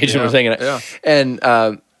that age and was thinking it. Yeah. And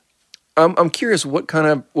I'm curious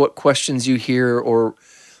what questions you hear, or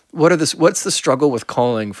what's the struggle with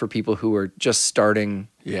calling for people who are just starting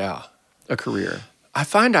a career? I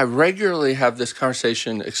find I regularly have this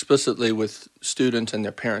conversation explicitly with students and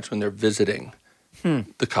their parents when they're visiting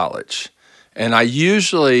the college. And I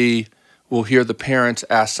usually will hear the parents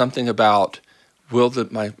ask something about, will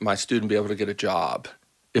my student be able to get a job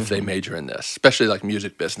if they major in this, especially like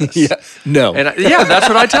music business? No. And that's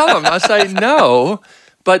what I tell them. I say, no,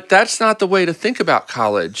 but that's not the way to think about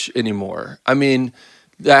college anymore. I mean,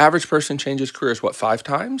 the average person changes careers, what, 5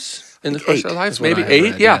 times in the course of their life? Maybe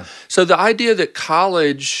 8? Yeah. So the idea that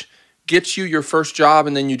college gets you your first job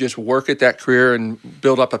and then you just work at that career and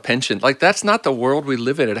build up a pension, like that's not the world we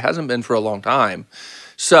live in. It hasn't been for a long time.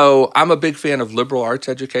 So I'm a big fan of liberal arts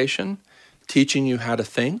education, teaching you how to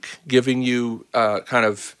think, giving you kind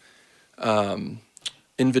of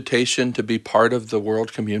invitation to be part of the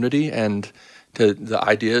world community and to the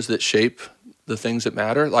ideas that shape the things that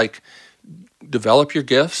matter. Like, develop your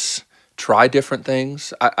gifts, try different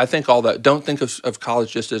things. I think all that. Don't think of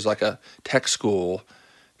college just as like a tech school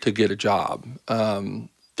to get a job.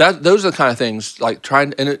 Those are the kind of things, like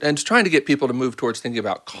trying to get people to move towards thinking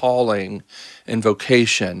about calling and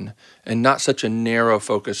vocation, and not such a narrow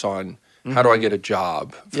focus on how do I get a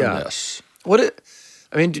job from this. What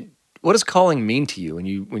does calling mean to you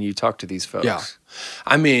when you talk to these folks? Yeah,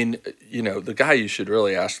 I mean, you know, the guy you should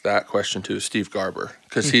really ask that question to is Steve Garber,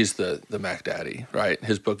 because he's the Mac Daddy, right?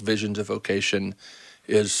 His book Visions of Vocation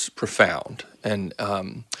is profound, and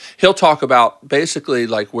he'll talk about basically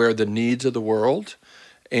like where the needs of the world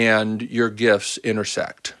and your gifts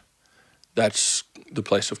intersect. That's the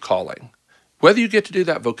place of calling. Whether you get to do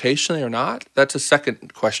that vocationally or not, that's a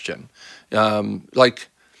second question. Like,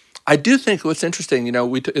 I do think what's interesting, you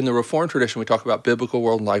know, in the Reformed tradition, we talk about biblical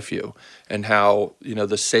world and life view, and how, you know,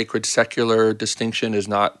 the sacred secular distinction is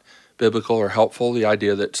not biblical or helpful. The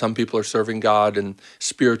idea that some people are serving God in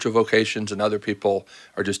spiritual vocations and other people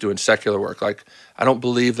are just doing secular work. Like, I don't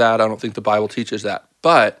believe that. I don't think the Bible teaches that.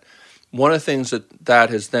 But one of the things that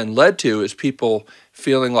has then led to is people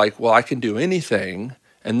feeling like, well, I can do anything,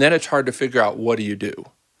 and then it's hard to figure out, what do you do,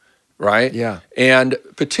 right? Yeah. And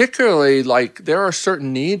particularly, like, there are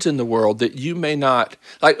certain needs in the world that you may not,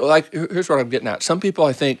 like here's what I'm getting at. Some people,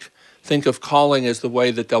 I think of calling as the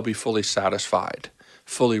way that they'll be fully satisfied,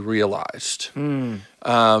 fully realized,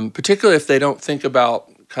 particularly if they don't think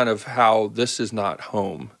about kind of how this is not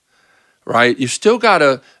home, right? You've still got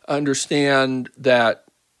to understand that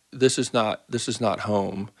this is not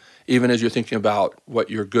home, even as you're thinking about what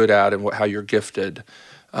you're good at and how you're gifted,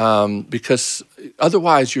 because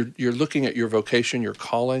otherwise you're looking at your vocation, your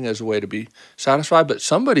calling, as a way to be satisfied. But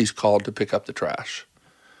somebody's called to pick up the trash,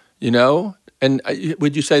 you know. And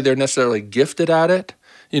would you say they're necessarily gifted at it?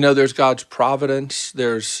 You know, there's God's providence,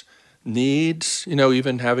 there's needs, you know,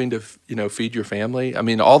 even having to, you know, feed your family. I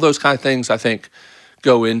mean, all those kind of things, I think,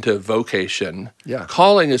 go into vocation. Yeah.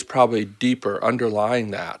 Calling is probably deeper,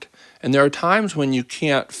 underlying that. And there are times when you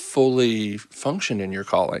can't fully function in your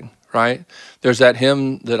calling, right? There's that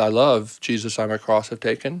hymn that I love, Jesus, I my cross have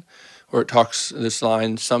taken, where it talks this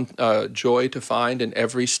line, some joy to find in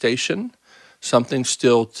every station, something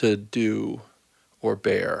still to do or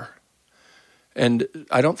bear. And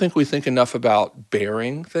I don't think we think enough about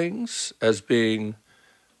bearing things as being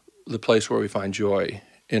the place where we find joy,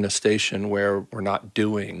 in a station where we're not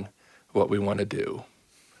doing what we want to do.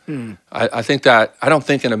 I think that, I don't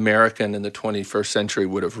think an American in the 21st century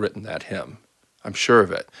would have written that hymn. I'm sure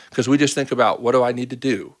of it. Because we just think about, what do I need to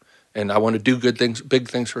do? And I want to do good things, big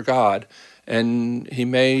things for God. And he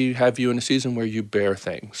may have you in a season where you bear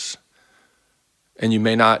things. And you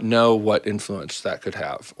may not know what influence that could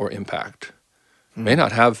have or impact. May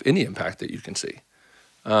not have any impact that you can see.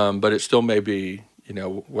 But it still may be,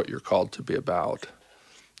 what you're called to be about.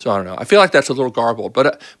 So I don't know. I feel like that's a little garbled,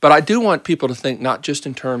 but I do want people to think not just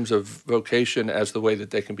in terms of vocation as the way that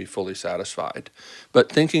they can be fully satisfied,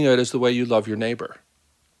 but thinking of it as the way you love your neighbor.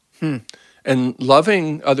 And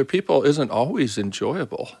loving other people isn't always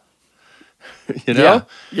enjoyable.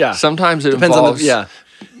 Yeah. Sometimes it Depends involves,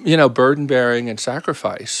 on burden bearing and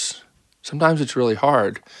sacrifice. Sometimes it's really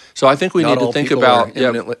hard. So I think we Not need to all think people about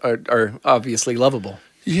are obviously lovable.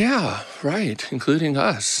 Yeah, right, including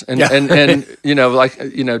us. And, Yeah. and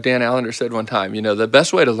Dan Allender said one time, the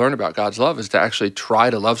best way to learn about God's love is to actually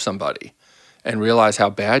try to love somebody and realize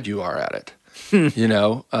how bad you are at it.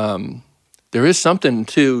 There is something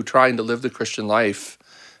to trying to live the Christian life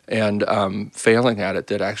and failing at it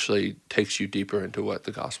that actually takes you deeper into what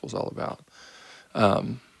the gospel's all about.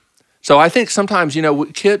 So I think sometimes, our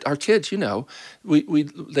kids,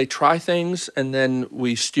 they try things and then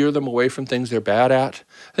we steer them away from things they're bad at.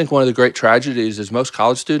 I think one of the great tragedies is most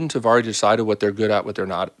college students have already decided what they're good at, what they're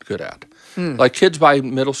not good at. Like kids by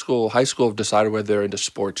middle school, high school have decided whether they're into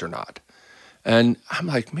sports or not. And I'm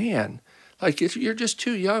like, man, you're just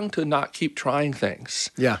too young to not keep trying things.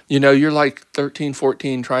 Yeah. You're like 13,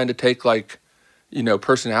 14 trying to take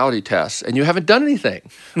personality tests, and you haven't done anything.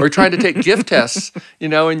 Or trying to take gift tests,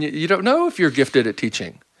 and you don't know if you're gifted at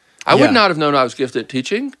teaching. I would not have known I was gifted at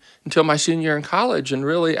teaching until my senior year in college, and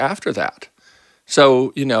really after that.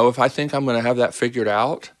 So, if I think I'm going to have that figured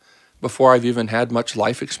out before I've even had much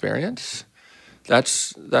life experience,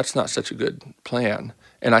 that's not such a good plan.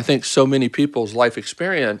 And I think so many people's life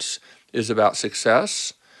experience is about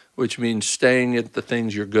success, which means staying at the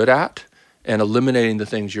things you're good at and eliminating the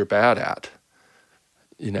things you're bad at.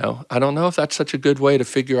 I don't know if that's such a good way to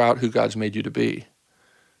figure out who God's made you to be.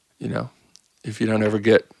 If you don't ever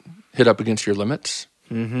get hit up against your limits,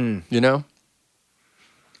 I don't know.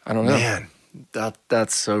 Man,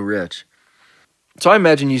 that's so rich. So I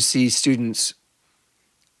imagine you see students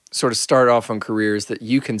sort of start off on careers that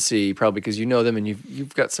you can see, probably because you know them and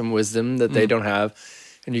you've got some wisdom that they don't have,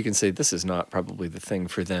 and you can say, this is not probably the thing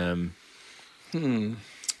for them. Do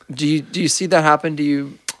you see that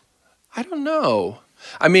happen? I don't know.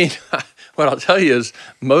 I mean, what I'll tell you is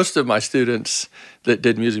most of my students that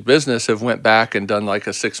did music business have went back and done like a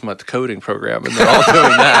 6-month coding program, and they're all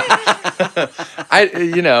doing that.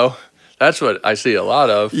 That's what I see a lot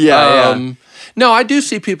of. Yeah. No, I do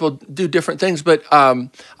see people do different things, but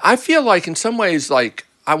I feel like in some ways, like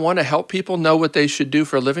I want to help people know what they should do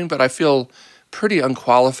for a living, but I feel pretty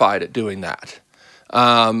unqualified at doing that.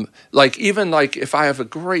 Even if I have a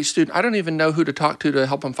great student, I don't even know who to talk to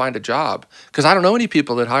help them find a job, because I don't know any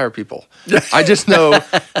people that hire people. I just know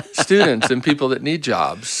students and people that need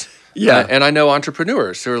jobs. Yeah. And I know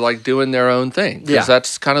entrepreneurs who are doing their own thing, because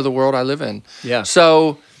that's kind of the world I live in. Yeah.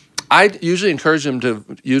 So I usually encourage them to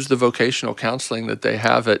use the vocational counseling that they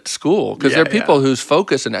have at school, because there are people whose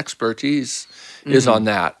focus and expertise is on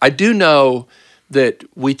that. I do know that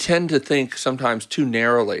we tend to think sometimes too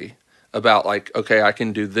narrowly about okay, I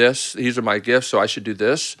can do this. These are my gifts, so I should do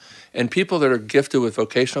this. And people that are gifted with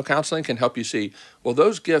vocational counseling can help you see, well,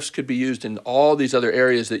 those gifts could be used in all these other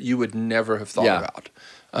areas that you would never have thought about.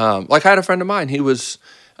 I had a friend of mine, he was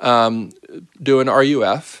doing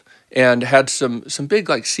RUF and had some big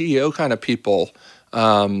CEO kind of people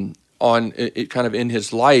on it kind of in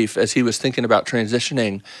his life as he was thinking about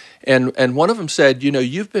transitioning. And one of them said,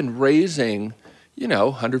 you've been raising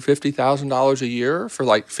 $150,000 a year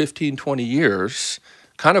for 15, 20 years,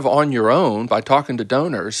 kind of on your own by talking to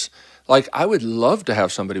donors. I would love to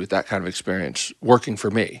have somebody with that kind of experience working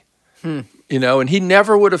for me. And he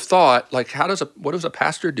never would have thought, what does a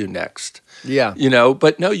pastor do next? Yeah.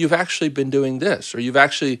 But no, you've actually been doing this, or you've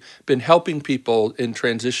actually been helping people in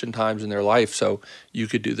transition times in their life, so you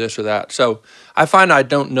could do this or that. So I find I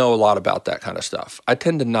don't know a lot about that kind of stuff. I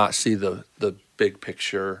tend to not see the big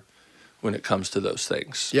picture when it comes to those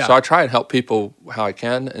things. Yeah. So I try and help people how I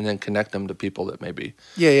can, and then connect them to people that maybe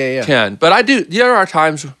can. But I do, there are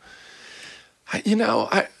times, I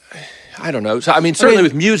don't know. So, certainly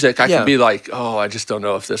with music, I can be I just don't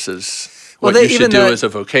know if this is what you should do as a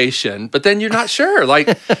vocation. But then you're not sure,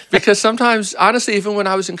 because sometimes, honestly, even when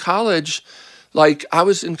I was in college, Like I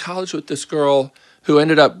was in college with this girl who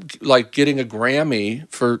ended up like getting a Grammy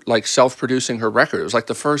for like self-producing her record. It was like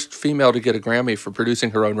the first female to get a Grammy for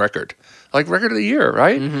producing her own record, like record of the year,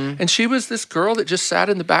 right? And she was this girl that just sat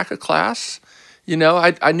in the back of class. You know,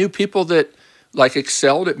 I knew people that like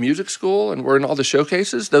excelled at music school and were in all the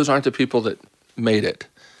showcases. Those aren't the people that made it.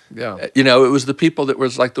 Yeah. You know, it was the people that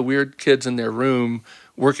was like the weird kids in their room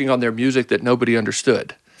working on their music that nobody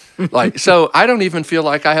understood. Like, so I don't even feel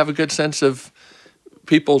like I have a good sense of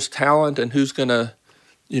people's talent and who's going to,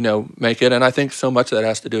 you know, make it. And I think so much of that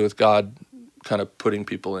has to do with God kind of putting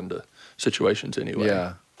people into situations anyway.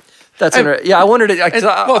 Yeah. That's interesting. Yeah, I wondered.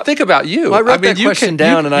 Well, think about you. Well, I wrote that question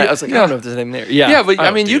down, and I was like, I don't know if there's anything there. Yeah, yeah, but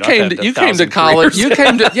I mean, you came to college.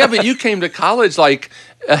 But you came to college like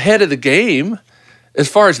ahead of the game as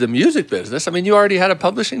far as the music business. I mean, you already had a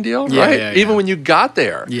publishing deal, right? Yeah. Even when you got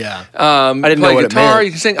there. Yeah. I didn't know what it guitar, meant.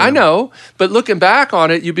 you can sing. I know, but looking back on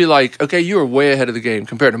it, you'd be like, okay, you were way ahead of the game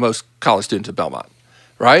compared to most college students at Belmont,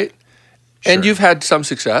 right? Sure. And you've had some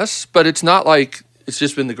success, but it's not like it's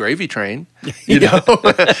just been the gravy train, you know,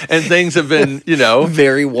 and things have been, you know,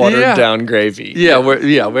 very watered down gravy. Yeah,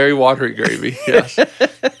 very watery gravy. Yes.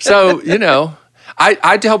 So, you know,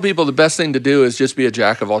 I tell people the best thing to do is just be a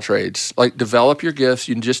jack of all trades. Like develop your gifts.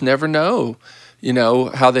 You just never know, you know,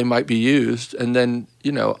 how they might be used. And then,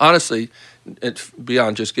 you know, honestly, it's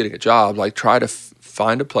beyond just getting a job. Like try to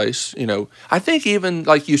find a place, you know. I think even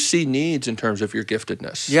like you see needs in terms of your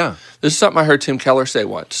giftedness. Yeah. This is something I heard Tim Keller say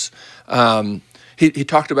once. He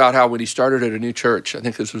talked about how when he started at a new church, I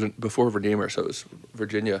think this was before Redeemer, so it was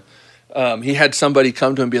Virginia, he had somebody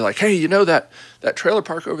come to him and be like, hey, you know that trailer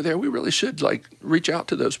park over there, we really should like reach out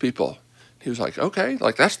to those people. He was like, okay,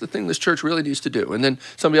 like that's the thing this church really needs to do. And then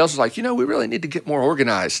somebody else was like, you know, we really need to get more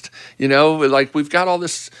organized. You know, like we've got all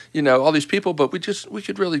this, you know, all these people, but we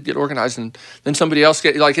could really get organized. And then somebody else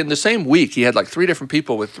like in the same week, he had like 3 different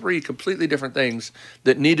people with 3 completely different things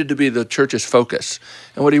that needed to be the church's focus.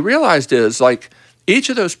 And what he realized is like, each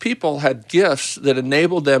of those people had gifts that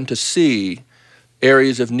enabled them to see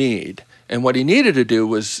areas of need. And what he needed to do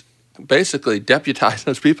was basically deputize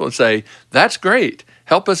those people and say, that's great,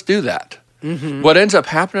 help us do that. Mm-hmm. What ends up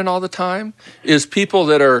happening all the time is people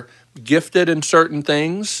that are gifted in certain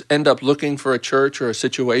things end up looking for a church or a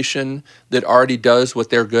situation that already does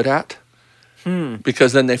what they're good at.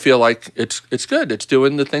 Because then they feel like it's good, it's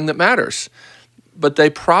doing the thing that matters. But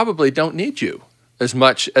they probably don't need you as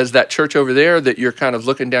much as that church over there that you're kind of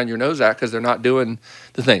looking down your nose at because they're not doing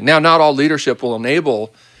the thing. Now, not all leadership will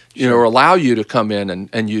enable, you know, or allow you to come in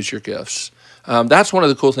and use your gifts. That's one of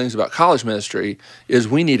the cool things about college ministry is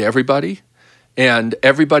we need everybody, and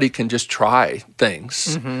everybody can just try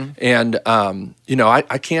things. Mm-hmm. And you know,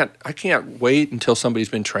 I can't wait until somebody's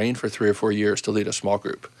been trained for 3 or 4 years to lead a small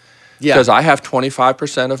group. Yeah, because I have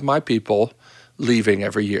 25% of my people leaving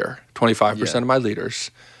every year, 25% of my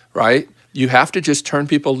leaders, right? You have to just turn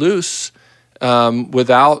people loose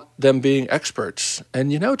without them being experts. And,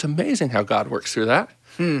 you know, it's amazing how God works through that.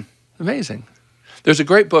 Amazing. There's a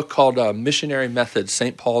great book called Missionary Methods,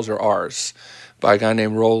 St. Paul's or Ours, by a guy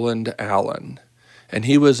named Roland Allen. And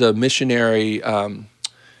he was a missionary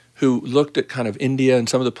who looked at kind of India and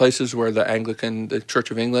some of the places where the Church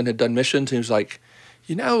of England had done missions. And he was like,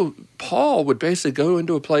 you know, Paul would basically go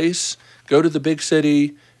into a place, go to the big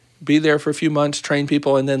city, be there for a few months, train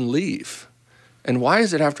people, and then leave. And why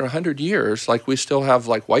is it after 100 years, like we still have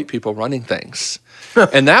like white people running things?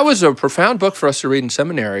 And that was a profound book for us to read in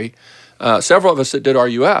seminary. Several of us that did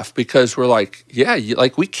RUF, because we're like, yeah,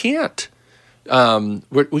 like we can't,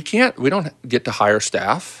 we don't get to hire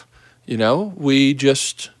staff, you know, we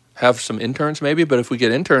just have some interns maybe, but if we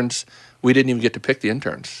get interns, we didn't even get to pick the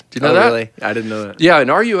interns. Do you know that? Really? I didn't know that. Yeah,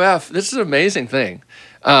 in RUF, this is an amazing thing.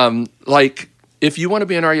 Like, if you want to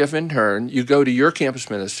be an RUF intern, you go to your campus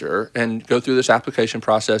minister and go through this application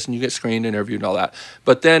process, and you get screened, interviewed, and all that.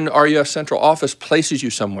 But then RUF central office places you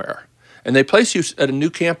somewhere, and they place you at a new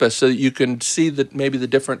campus so that you can see maybe the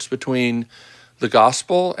difference between the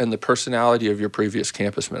gospel and the personality of your previous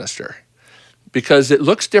campus minister, because it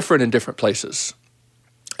looks different in different places.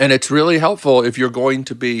 And it's really helpful if you're going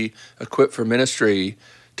to be equipped for ministry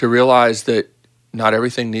to realize that not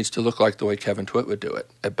everything needs to look like the way Kevin Twit would do it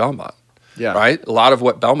at Belmont. Yeah. Right? A lot of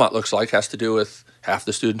what Belmont looks like has to do with half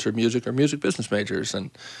the students are music or music business majors, and,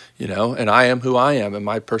 you know, and I am who I am, and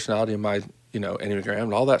my personality and my, you know, Enneagram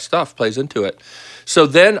and all that stuff plays into it. So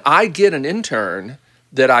then I get an intern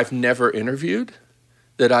that I've never interviewed,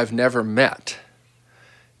 that I've never met,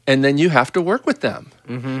 and then you have to work with them.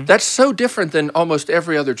 Mm-hmm. That's so different than almost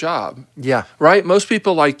every other job. Yeah. Right? Most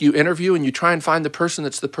people, like, you interview and you try and find the person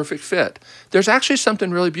that's the perfect fit. There's actually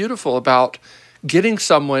something really beautiful about getting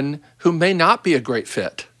someone who may not be a great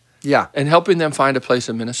fit Yeah. and helping them find a place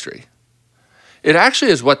in ministry. It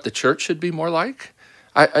actually is what the church should be more like.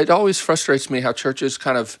 It always frustrates me how churches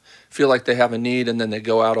kind of feel like they have a need and then they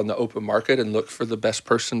go out on the open market and look for the best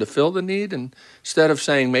person to fill the need, and instead of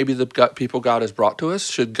saying maybe the people God has brought to us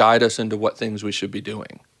should guide us into what things we should be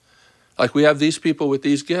doing. Like, we have these people with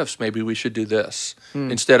these gifts, maybe we should do this.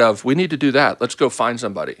 Instead of, we need to do that, let's go find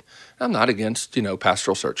somebody. I'm not against,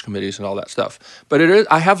 pastoral search committees and all that stuff. But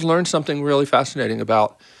I have learned something really fascinating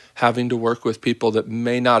about having to work with people that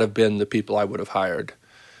may not have been the people I would have hired.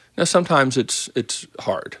 Now, sometimes it's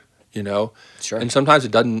hard, Sure. and sometimes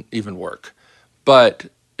it doesn't even work.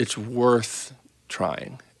 But it's worth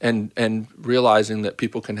trying and realizing that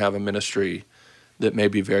people can have a ministry that may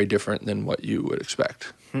be very different than what you would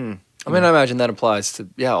expect. I mean, I imagine that applies to,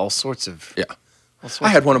 all sorts of... Yeah. I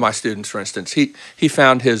had one of my students, for instance, he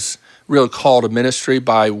found his real call to ministry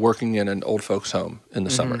by working in an old folks home in the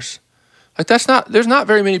summers. Like, there's not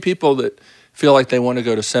very many people that feel like they want to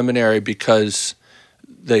go to seminary because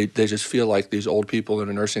they just feel like these old people in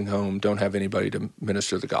a nursing home don't have anybody to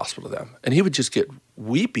minister the gospel to them. And he would just get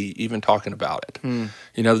weepy even talking about it.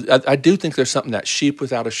 I do think there's something, that sheep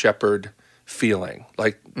without a shepherd feeling,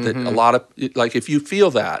 like that a lot of, like, if you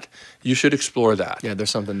feel that, you should explore that. Yeah, there's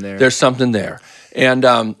something there. There's something there. And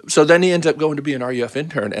so then he ends up going to be an RUF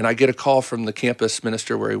intern, and I get a call from the campus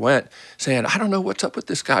minister where he went saying, I don't know what's up with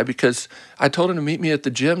this guy, because I told him to meet me at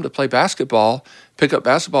the gym to play basketball, pick up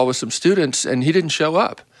basketball with some students, and he didn't show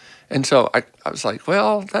up. And so I was like,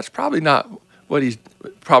 well, that's probably not what he's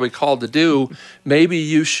probably called to do. Maybe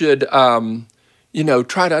you should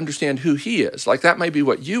try to understand who he is. Like, that might be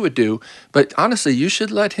what you would do, but honestly, you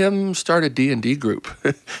should let him start a D&D group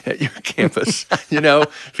at your campus,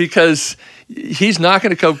 because he's not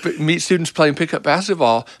going to come meet students playing pickup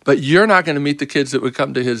basketball, but you're not going to meet the kids that would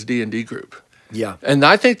come to his D&D group. Yeah. And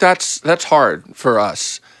I think that's hard for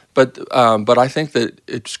us, but I think that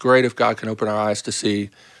it's great if God can open our eyes to see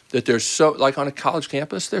that there's so, like, on a college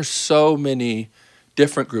campus, there's so many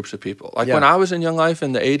different groups of people. Like, when I was in Young Life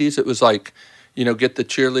in the 80s, it was like, get the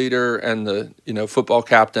cheerleader and the, football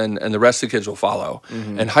captain, and the rest of the kids will follow.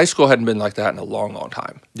 And high school hadn't been like that in a long, long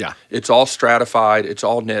time. Yeah. It's all stratified. It's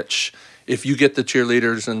all niche. If you get the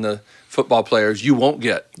cheerleaders and the football players, you won't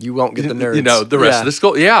get the nerds. The rest of the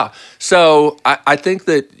school. Yeah. So I think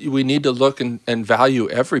that we need to look and value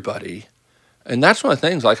everybody. And that's one of the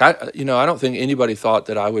things, like, I don't think anybody thought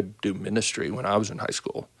that I would do ministry when I was in high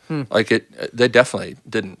school. Like, they definitely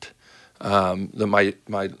didn't. My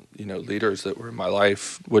leaders that were in my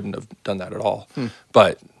life wouldn't have done that at all.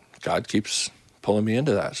 But God keeps pulling me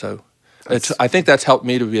into that. So I think that's helped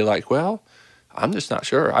me to be like, well, I'm just not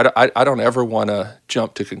sure. I don't ever want to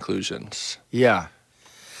jump to conclusions. Yeah.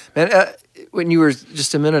 Man, when you were,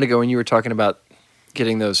 just a minute ago, when you were talking about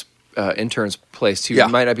getting those interns placed who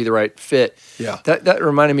might not be the right fit, that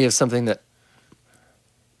reminded me of something that,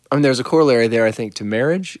 there's a corollary there, I think, to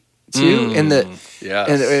marriage, too.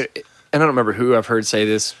 Yes. And I don't remember who I've heard say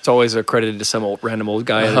this. It's always accredited to some random old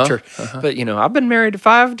guy in the church. But, I've been married to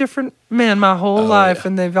 5 different men my whole life,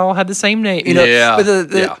 and they've all had the same name. But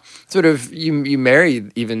the sort of, you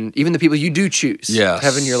marry even the people you do choose to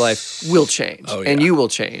have in your life will change, and you will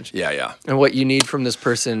change. Yeah. And what you need from this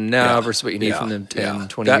person now versus what you need from them 10,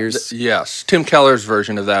 20 years. Yes. Tim Keller's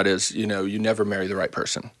version of that is, you never marry the right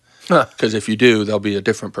person. Because if you do, they'll be a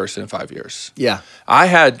different person in 5 years. Yeah. I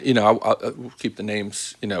had, I'll keep the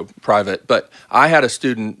names, private, but I had a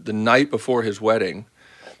student the night before his wedding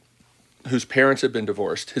whose parents had been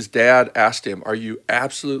divorced. His dad asked him, are you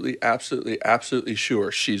absolutely, absolutely, absolutely sure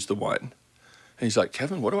she's the one? And he's like,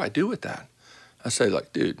 Kevin, what do I do with that? I say,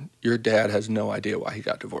 like, dude, your dad has no idea why he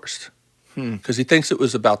got divorced. Because he thinks it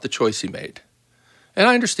was about the choice he made. And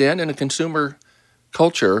I understand in a consumer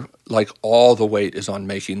culture, like, all the weight is on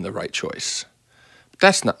making the right choice.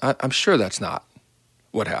 But I'm sure that's not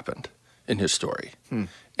what happened in his story.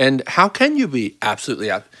 And how can you be absolutely,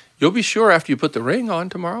 you'll be sure after you put the ring on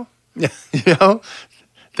tomorrow. Yeah.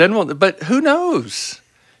 But who knows?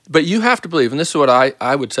 But you have to believe, and this is what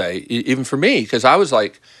I would say, even for me, because I was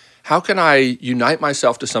like, how can I unite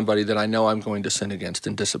myself to somebody that I know I'm going to sin against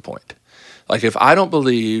and disappoint? Like, if I don't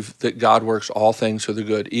believe that God works all things for the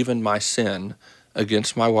good, even my sin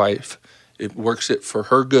against my wife, it works it for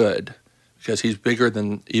her good because he's bigger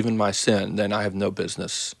than even my sin, then I have no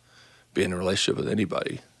business being in a relationship with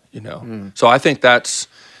anybody, So I think that's,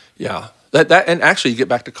 that and actually you get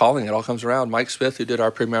back to calling, it all comes around. Mike Smith, who did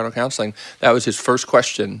our premarital counseling, that was his first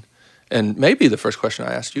question, and maybe the first question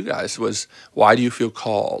I asked you guys was, why do you feel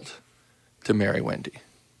called to marry Wendy?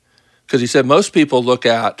 Because he said most people look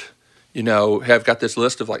at, have got this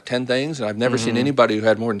list of like 10 things, and I've never seen anybody who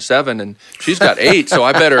had more than 7, and she's got 8, so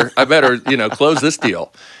I better close this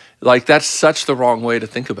deal. Like, that's such the wrong way to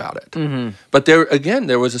think about it. But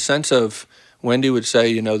there was a sense of, Wendy would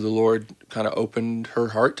say, the Lord kind of opened her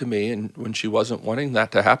heart to me, and when she wasn't wanting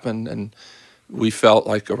that to happen, and we felt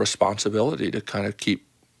like a responsibility to kind of keep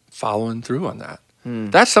following through on that.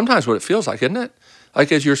 That's sometimes what it feels like, isn't it?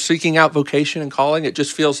 Like, as you're seeking out vocation and calling, it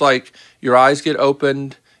just feels like your eyes get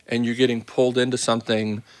opened and you're getting pulled into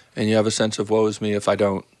something, and you have a sense of, woe is me if I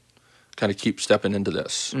don't kind of keep stepping into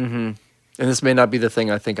this. And this may not be the thing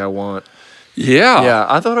I think I want. Yeah. Yeah,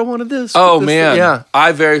 I thought I wanted this. Oh, this man. Yeah.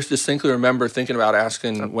 I very distinctly remember thinking about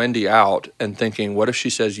asking Wendy out and thinking, what if she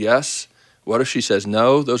says yes? What if she says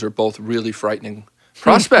no? Those are both really frightening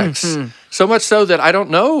prospects. So much so that I don't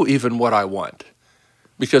know even what I want,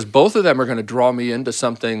 because both of them are going to draw me into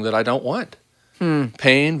something that I don't want.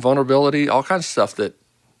 Pain, vulnerability, all kinds of stuff that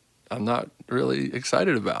I'm not really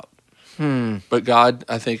excited about. But God,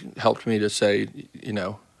 I think, helped me to say,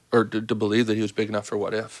 or to believe that he was big enough for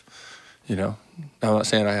what if. I'm not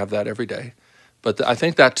saying I have that every day, but I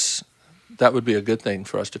think that would be a good thing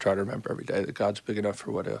for us to try to remember every day, that God's big enough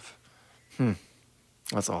for what if.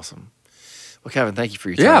 That's awesome. Well, Kevin, thank you for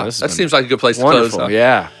your time. Yeah, that seems like a good place to close. Wonderful,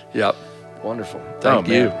 yeah. Yep. Wonderful. Thank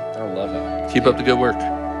you. Man. I love it. Keep up the good work.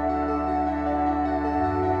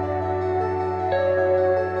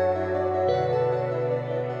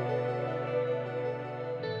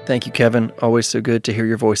 Thank you, Kevin. Always so good to hear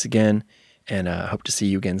your voice again, and hope to see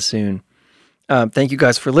you again soon. Thank you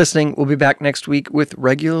guys for listening. We'll be back next week with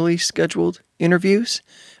regularly scheduled interviews.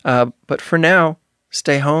 But for now,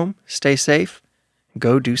 stay home, stay safe,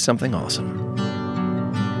 go do something awesome.